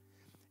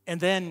 And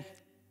then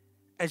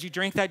as you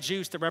drink that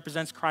juice that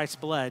represents Christ's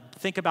blood,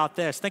 think about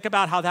this. Think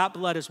about how that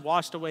blood has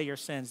washed away your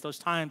sins, those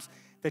times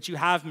that you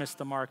have missed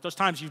the mark, those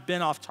times you've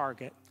been off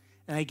target.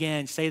 And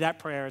again, say that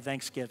prayer of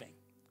thanksgiving.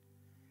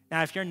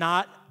 Now, if you're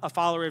not a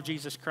follower of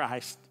Jesus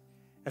Christ,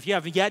 if you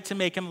have yet to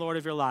make him Lord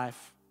of your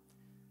life,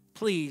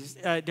 please,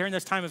 during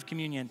this time of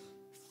communion,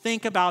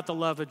 think about the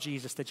love of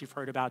Jesus that you've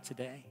heard about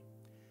today.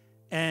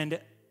 And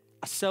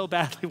I so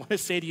badly want to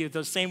say to you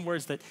those same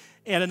words that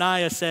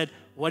Ananias said,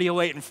 what are you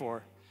waiting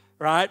for,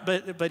 right?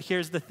 But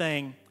here's the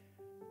thing.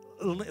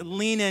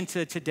 Lean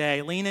into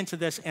today. Lean into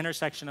this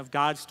intersection of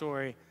God's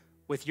story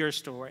with your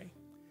story.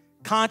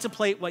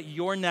 Contemplate what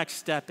your next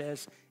step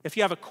is. If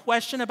you have a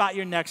question about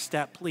your next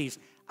step, please,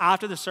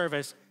 after the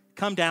service,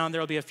 come down.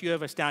 There will be a few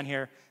of us down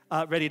here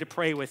ready to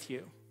pray with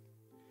you.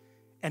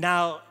 And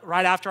now,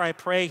 right after I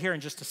pray here in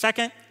just a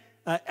second,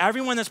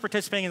 everyone that's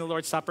participating in the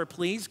Lord's Supper,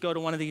 please go to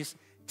one of these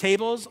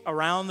tables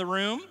around the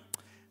room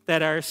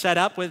that are set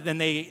up with, and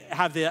they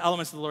have the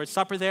elements of the Lord's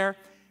Supper there.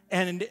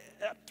 And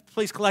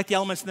please collect the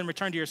elements and then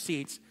return to your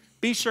seats.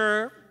 Be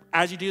sure,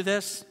 as you do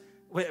this,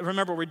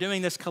 remember, we're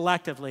doing this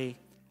collectively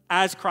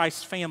as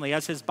Christ's family,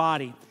 as his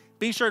body.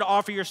 Be sure to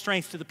offer your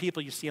strength to the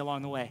people you see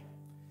along the way.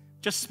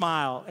 Just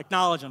smile,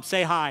 acknowledge them,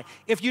 say hi.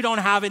 If you don't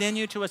have it in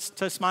you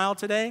to smile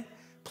today,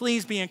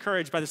 please be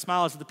encouraged by the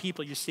smiles of the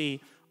people you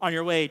see on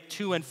your way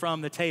to and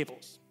from the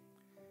tables.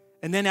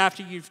 And then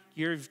after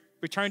you've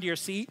returned to your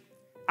seat,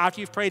 after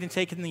you've prayed and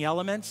taken the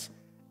elements,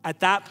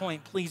 at that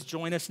point, please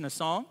join us in a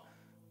song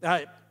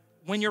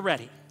when you're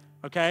ready,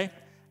 okay?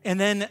 And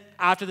then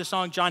after the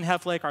song, John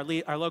Heflick,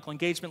 our local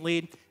engagement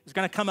lead, is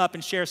going to come up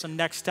and share some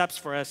next steps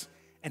for us,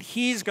 and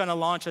he's going to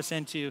launch us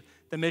into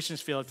the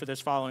missions field for this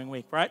following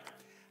week, right?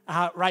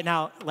 Right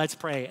now, let's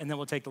pray, and then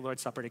we'll take the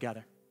Lord's Supper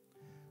together.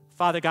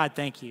 Father God,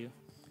 thank you.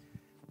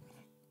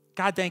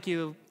 God, thank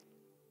you,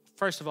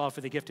 first of all, for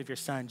the gift of your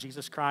Son,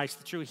 Jesus Christ,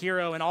 the true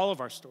hero in all of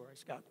our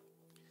stories, God.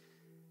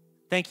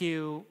 Thank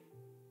you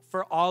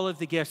for all of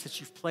the gifts that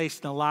you've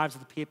placed in the lives of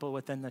the people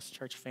within this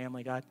church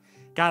family, God.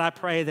 God, I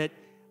pray that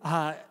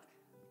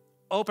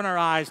open our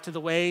eyes to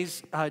the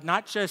ways,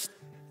 not just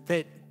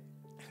that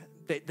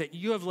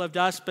you have loved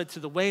us, but to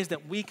the ways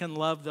that we can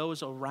love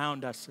those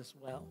around us as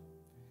well.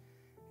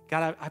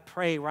 God, I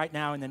pray right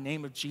now in the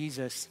name of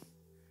Jesus,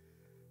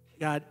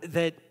 God,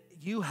 that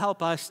you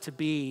help us to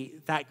be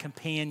that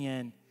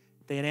companion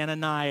that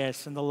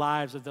Ananias in the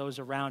lives of those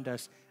around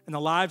us, in the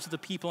lives of the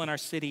people in our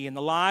city, in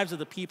the lives of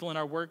the people in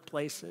our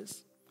workplaces,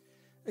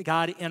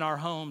 God, in our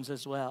homes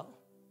as well.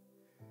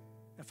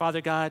 And Father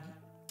God,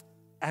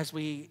 as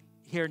we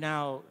here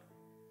now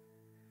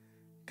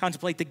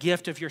contemplate the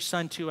gift of your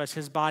Son to us,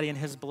 his body and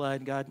his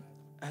blood, God,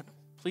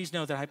 please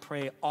know that I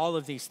pray all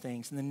of these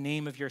things in the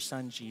name of your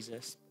Son,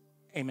 Jesus.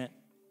 Amen.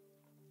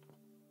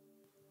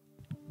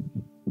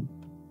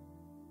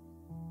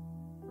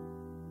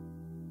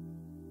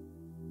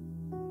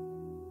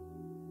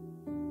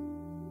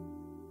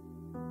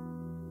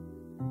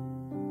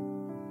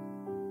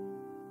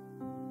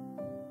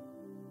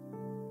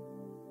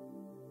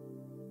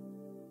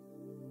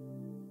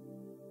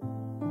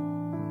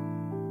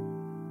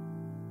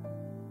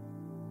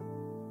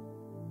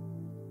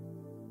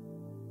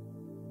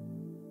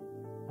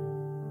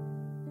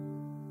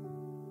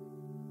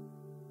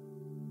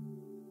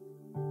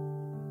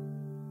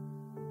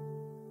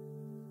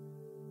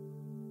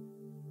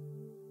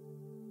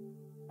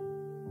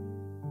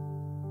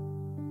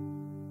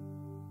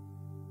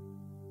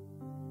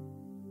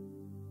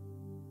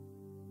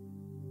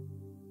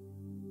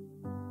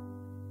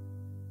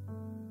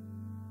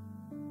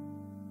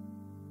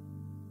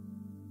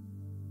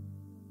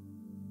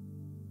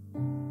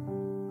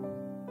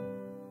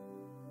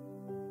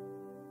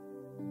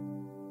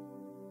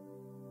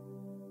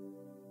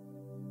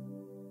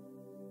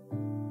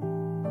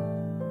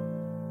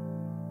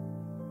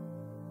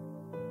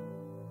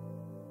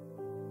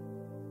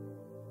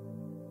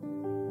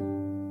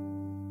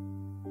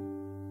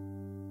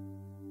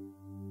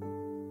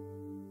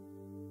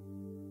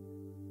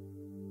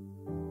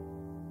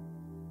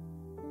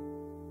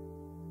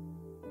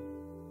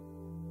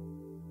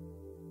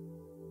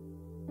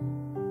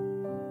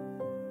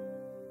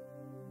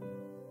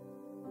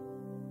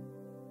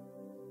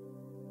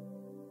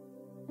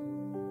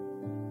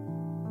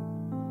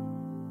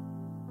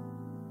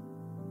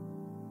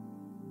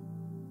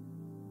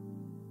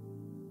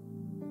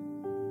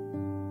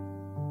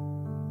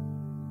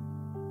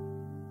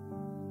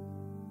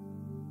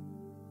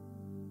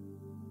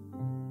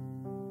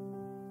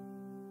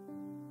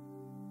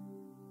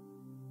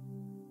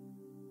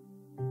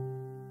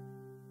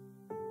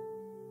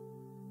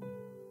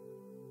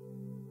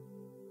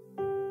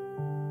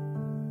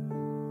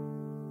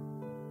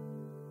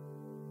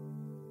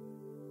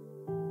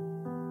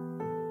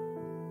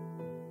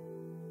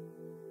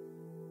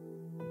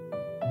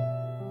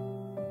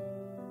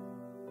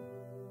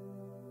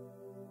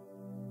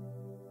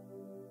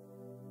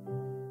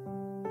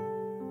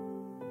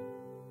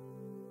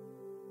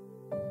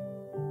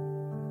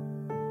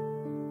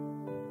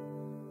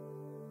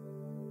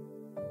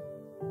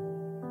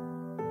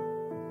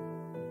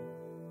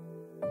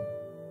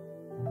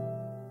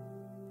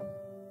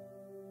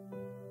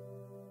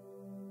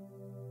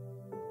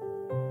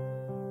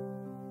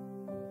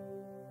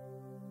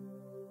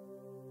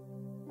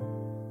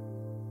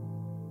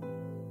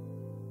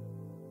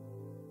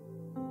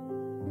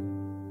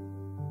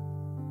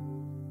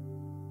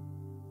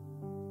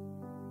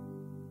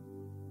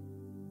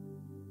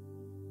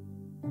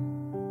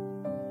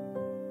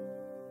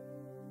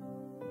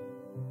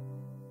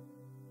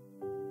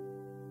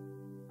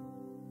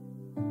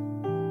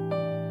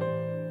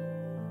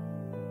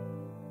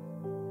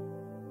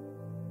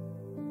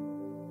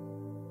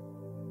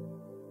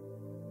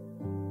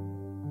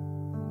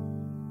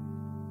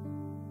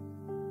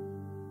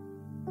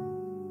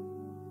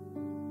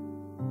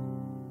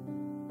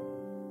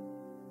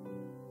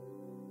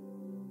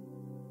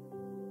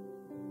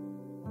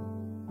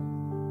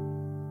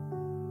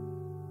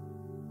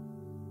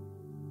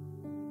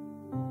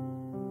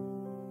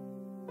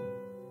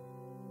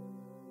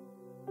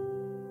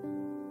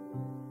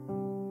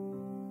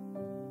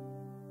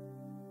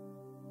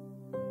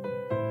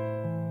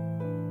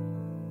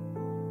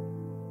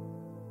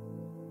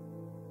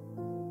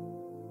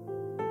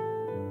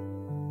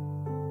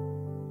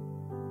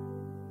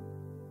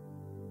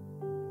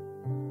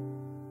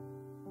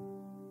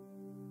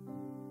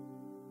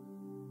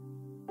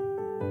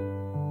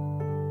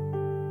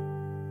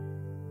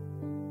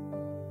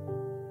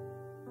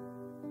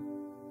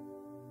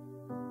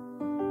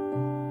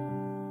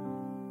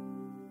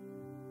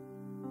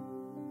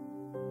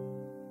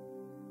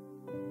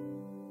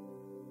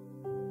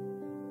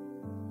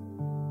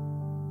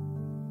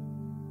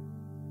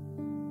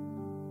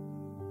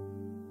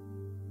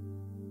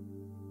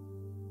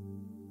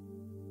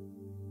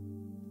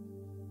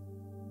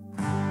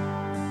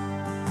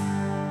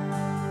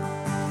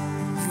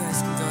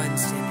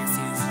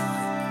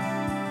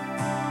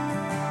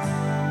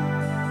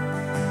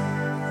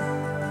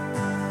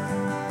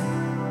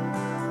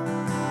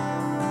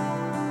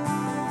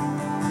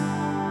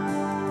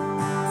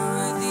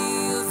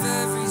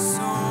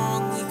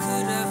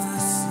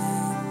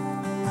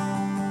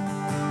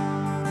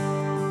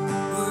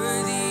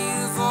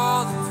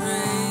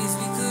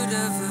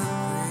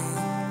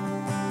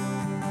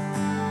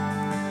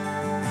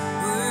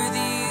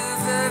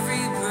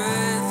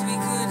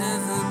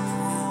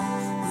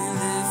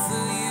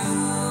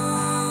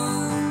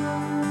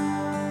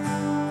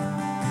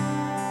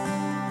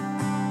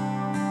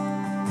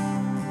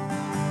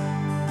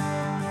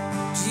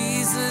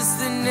 Jesus,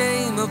 the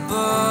name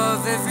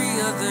above every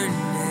other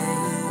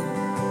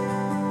name.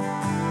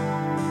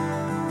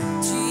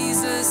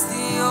 Jesus,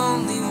 the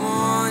only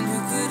one who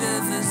could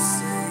ever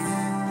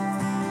save.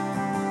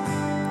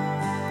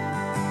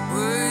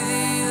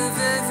 Worthy of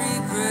every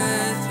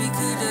breath we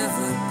could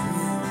ever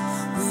breathe.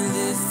 We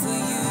live for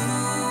you.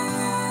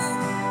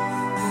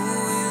 Oh,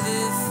 we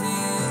live for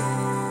you.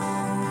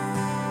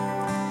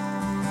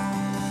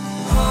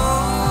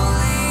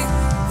 Holy,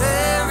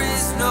 there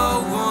is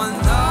no one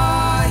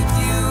like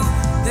you.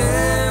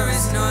 There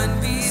is none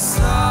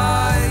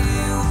beside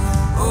you.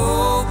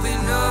 Open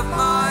up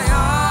my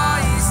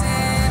eyes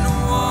in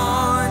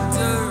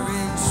wonder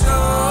and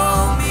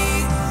show me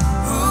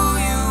who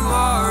you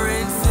are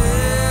and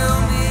fill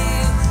me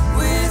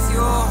with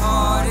your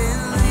heart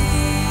and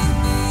lead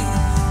me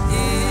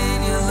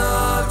in your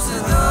love to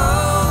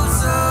those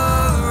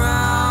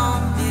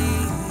around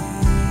me.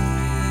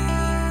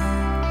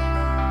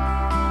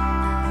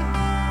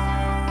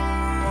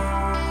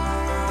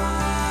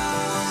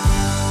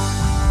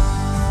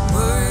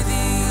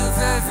 Worthy of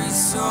every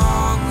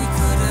song we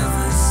could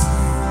ever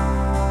sing.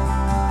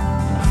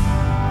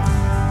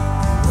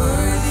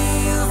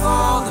 Worthy of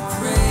all the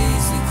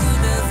praise we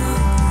could ever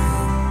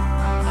bring.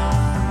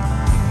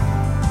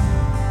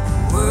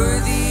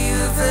 Worthy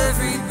of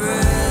every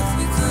breath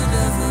we could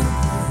ever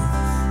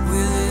breathe. We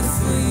live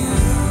for you.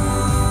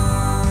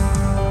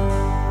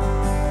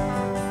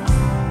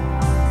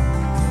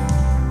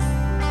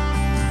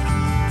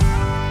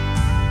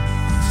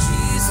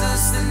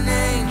 Jesus, the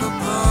name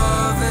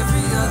above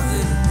every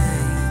other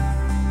name.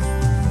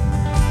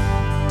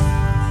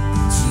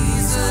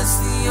 Jesus,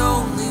 the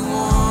only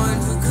one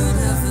who could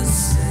ever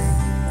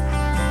save.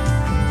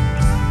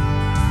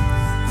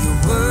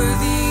 You're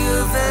worthy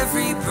of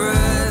every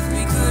breath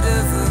we could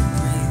ever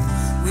breathe.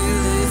 We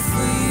live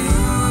for you.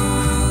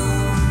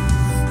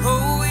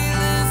 Oh, we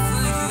live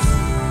for you,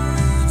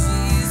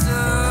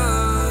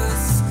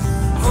 Jesus.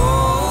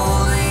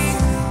 Holy,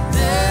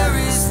 there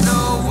is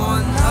no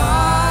one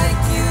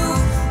like you.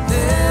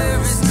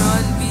 There is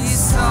none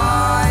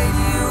beside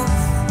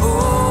you.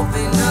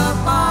 Open up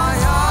my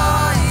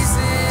eyes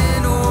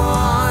in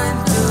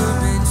wonder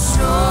and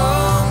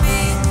show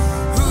me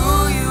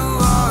who you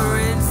are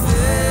and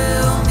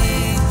fill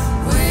me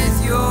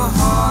with your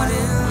heart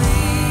and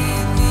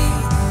lead me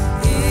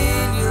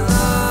in your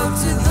love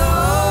to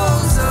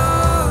those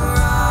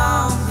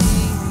around me.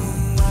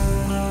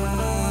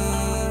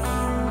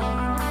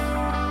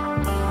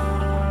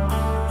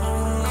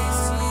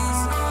 Yes,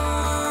 Jesus.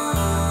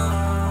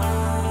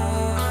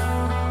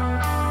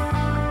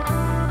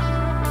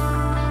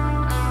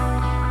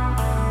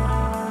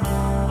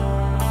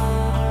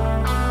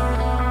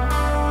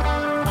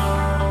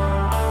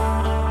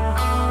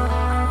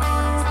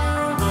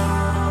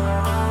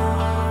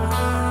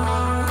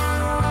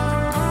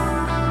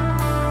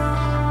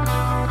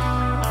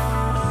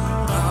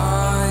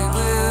 I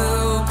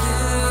will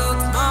build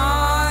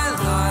my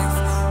life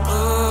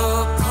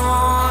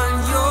upon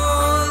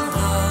your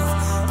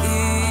love.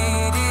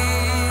 It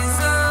is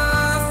a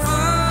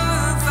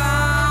firm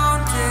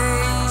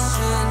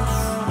foundation.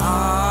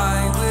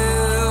 I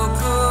will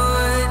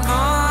put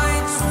my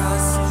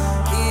trust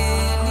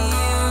in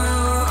you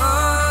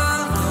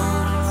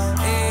alone,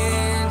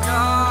 and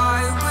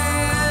I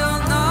will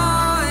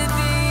not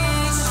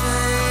be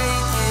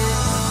shaken.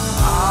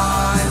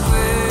 I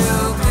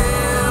will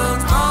build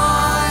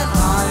my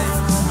life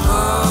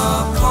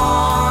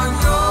upon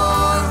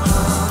your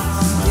love.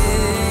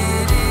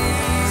 It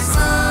is a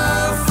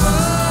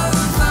firm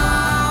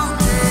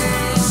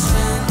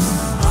foundation.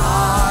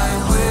 I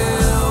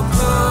will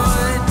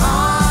put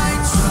my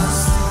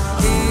trust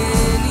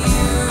in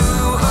you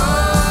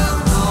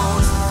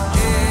alone,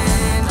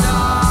 and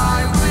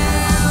I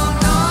will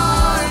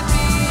not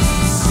be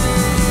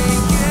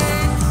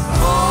shaken.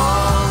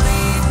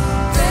 Holy,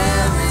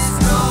 there is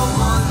no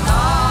one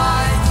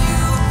like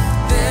you.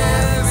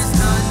 There is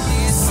none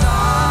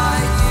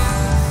beside you.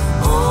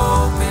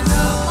 Open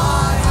up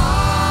my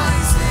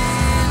eyes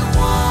in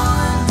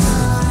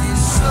wonder and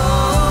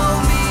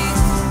show me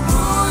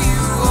who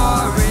you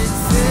are and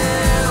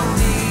fill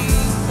me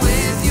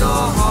with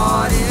your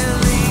heart and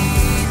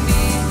lead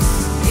me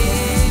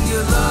in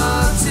your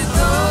love to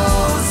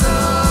those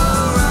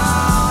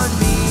around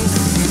me.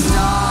 And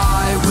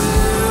I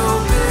will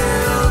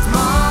build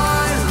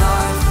my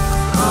life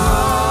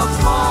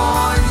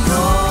upon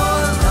your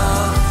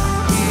love.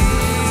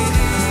 It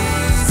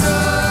is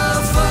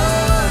a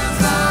firm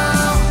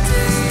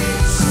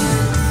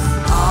foundation.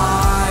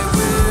 I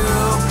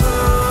will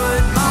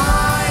put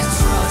my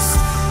trust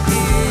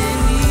in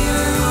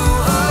you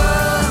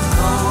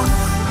alone,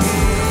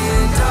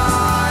 and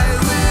I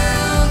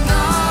will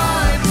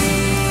not be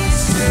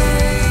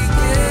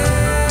shaken.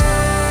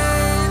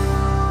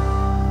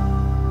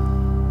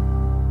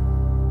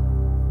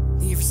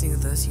 Thank you for singing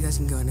with us. You guys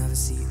can go and have a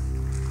seat.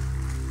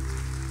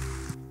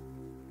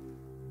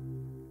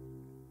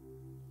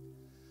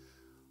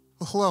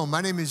 Hello,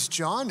 my name is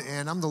John,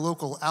 and I'm the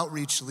local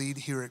outreach lead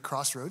here at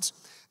Crossroads.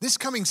 This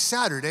coming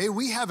Saturday,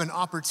 we have an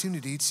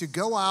opportunity to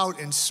go out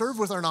and serve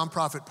with our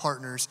nonprofit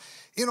partners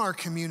in our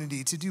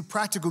community to do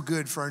practical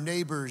good for our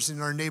neighbors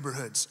in our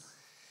neighborhoods.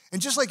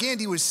 And just like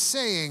Andy was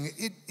saying,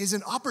 it is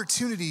an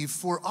opportunity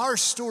for our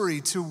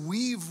story to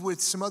weave with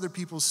some other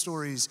people's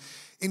stories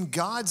in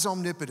God's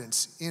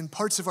omnipotence in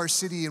parts of our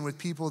city and with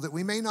people that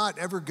we may not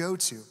ever go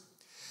to.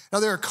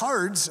 Now, there are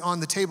cards on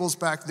the tables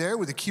back there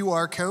with a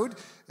QR code.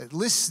 It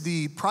lists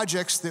the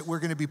projects that we're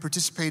going to be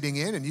participating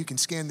in, and you can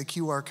scan the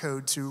QR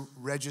code to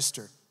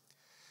register.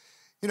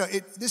 You know,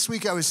 this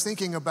week I was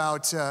thinking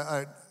about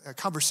a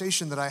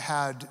conversation that I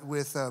had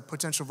with a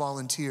potential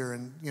volunteer,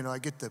 and, you know, I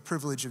get the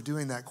privilege of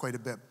doing that quite a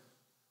bit.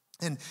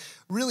 And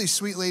really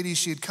sweet lady,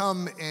 she had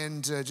come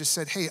and just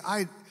said, hey,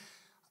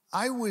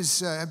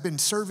 I've been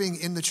serving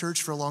in the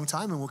church for a long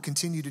time and will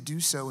continue to do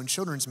so in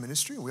children's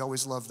ministry. We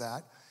always love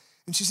that.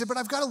 And she said, but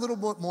I've got a little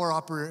bit more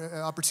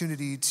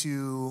opportunity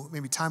to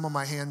maybe time on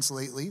my hands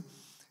lately,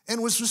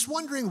 and was just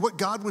wondering what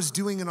God was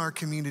doing in our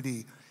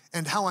community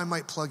and how I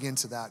might plug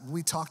into that. And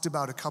we talked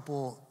about a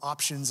couple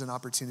options and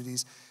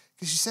opportunities,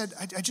 because she said,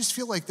 I just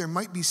feel like there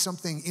might be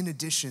something in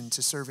addition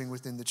to serving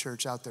within the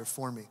church out there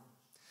for me.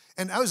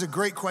 And that was a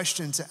great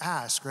question to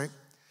ask, right?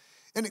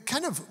 And it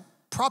kind of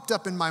propped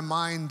up in my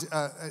mind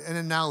an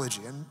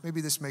analogy, and maybe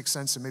this makes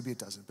sense and maybe it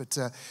doesn't, but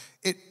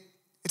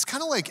it's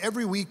kind of like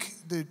every week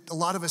that a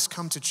lot of us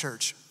come to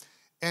church,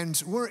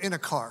 and we're in a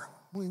car.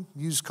 We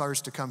use cars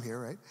to come here,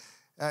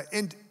 right?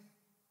 And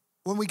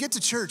when we get to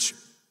church,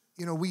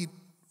 you know,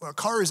 our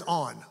car is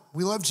on.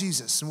 We love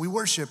Jesus, and we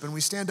worship, and we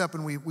stand up,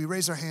 and we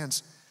raise our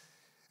hands.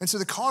 And so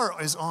the car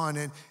is on,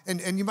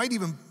 and you might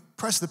even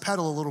press the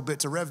pedal a little bit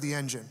to rev the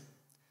engine.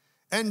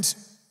 And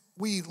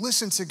we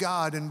listen to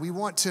God, and we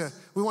want to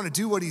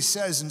do what he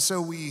says, and so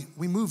we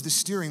move the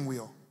steering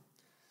wheel.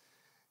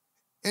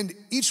 And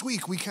each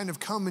week we kind of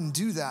come and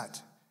do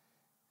that.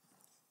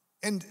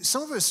 And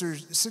some of us are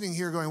sitting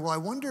here going, well, I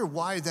wonder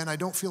why then I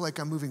don't feel like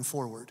I'm moving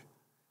forward.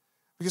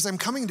 Because I'm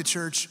coming to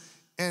church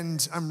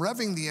and I'm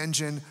revving the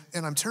engine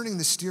and I'm turning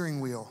the steering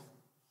wheel.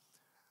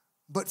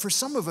 But for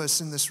some of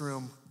us in this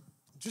room,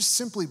 just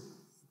simply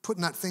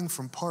putting that thing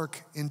from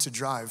park into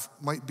drive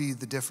might be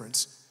the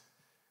difference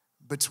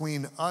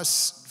between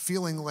us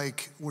feeling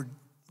like we're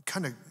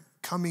kind of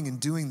coming and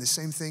doing the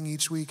same thing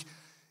each week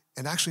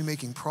and actually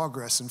making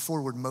progress and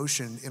forward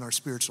motion in our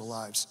spiritual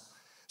lives.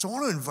 So I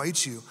want to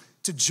invite you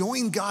to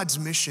join God's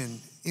mission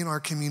in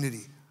our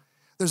community.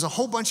 There's a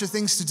whole bunch of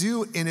things to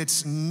do, and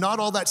it's not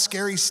all that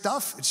scary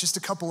stuff. It's just a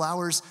couple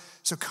hours.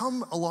 So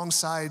come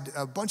alongside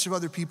a bunch of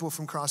other people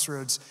from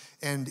Crossroads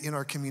and in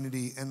our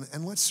community,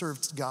 and let's serve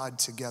God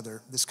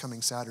together this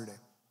coming Saturday.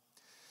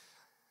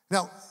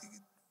 Now,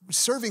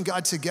 serving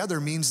God together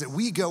means that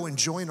we go and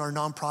join our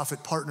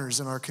nonprofit partners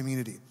in our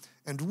community.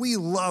 And we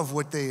love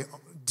what they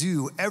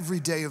do every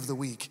day of the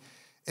week,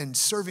 and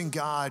serving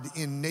God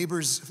in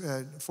neighbors,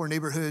 for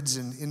neighborhoods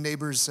and in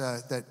neighbors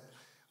that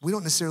we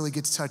don't necessarily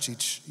get to touch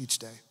each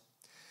day.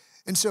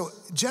 And so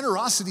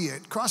generosity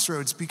at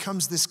Crossroads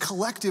becomes this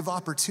collective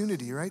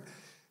opportunity, right?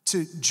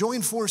 To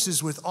join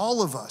forces with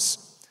all of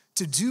us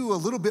to do a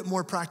little bit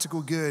more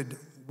practical good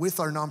with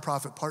our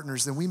nonprofit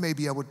partners than we may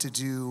be able to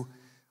do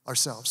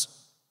ourselves.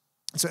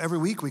 So every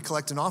week we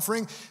collect an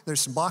offering.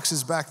 There's some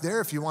boxes back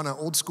there if you want to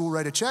old school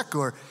write a check,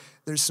 or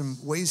there's some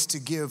ways to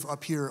give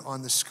up here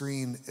on the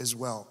screen as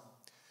well.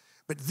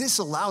 But this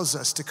allows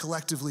us to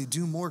collectively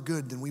do more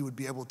good than we would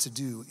be able to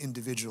do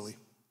individually.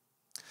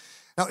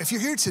 Now, if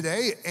you're here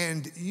today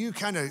and you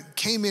kind of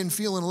came in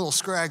feeling a little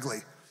scraggly,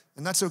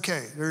 and that's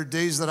okay. There are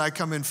days that I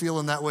come in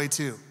feeling that way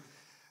too.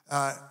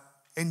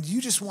 And you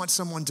just want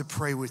someone to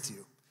pray with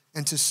you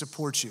and to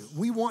support you.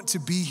 We want to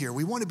be here.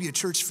 We want to be a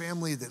church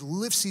family that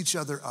lifts each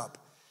other up.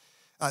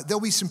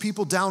 There'll be some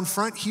people down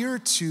front here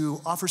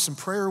to offer some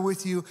prayer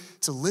with you,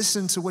 to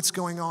listen to what's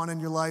going on in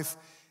your life,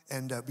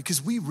 and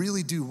because we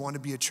really do want to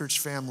be a church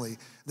family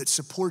that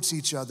supports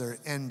each other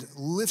and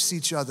lifts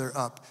each other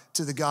up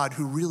to the God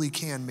who really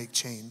can make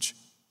change.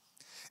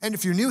 And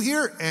if you're new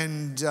here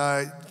and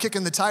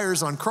kicking the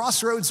tires on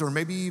Crossroads, or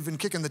maybe even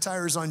kicking the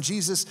tires on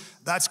Jesus,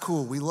 that's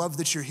cool. We love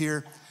that you're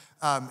here.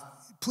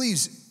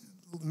 Please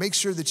make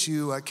sure that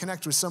you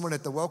connect with someone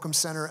at the Welcome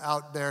Center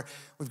out there.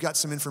 We've got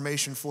some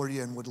information for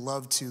you and would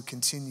love to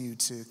continue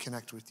to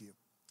connect with you.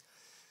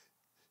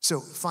 So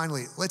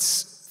finally,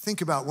 let's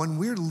think about when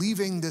we're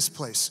leaving this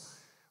place.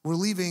 We're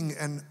leaving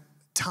a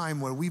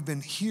time where we've been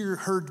here,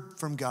 heard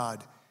from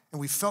God, and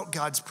we felt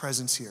God's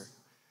presence here.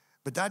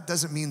 But that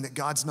doesn't mean that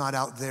God's not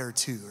out there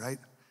too, right?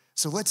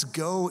 So let's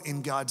go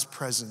in God's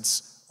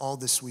presence all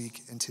this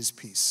week and his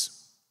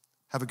peace.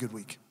 Have a good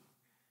week.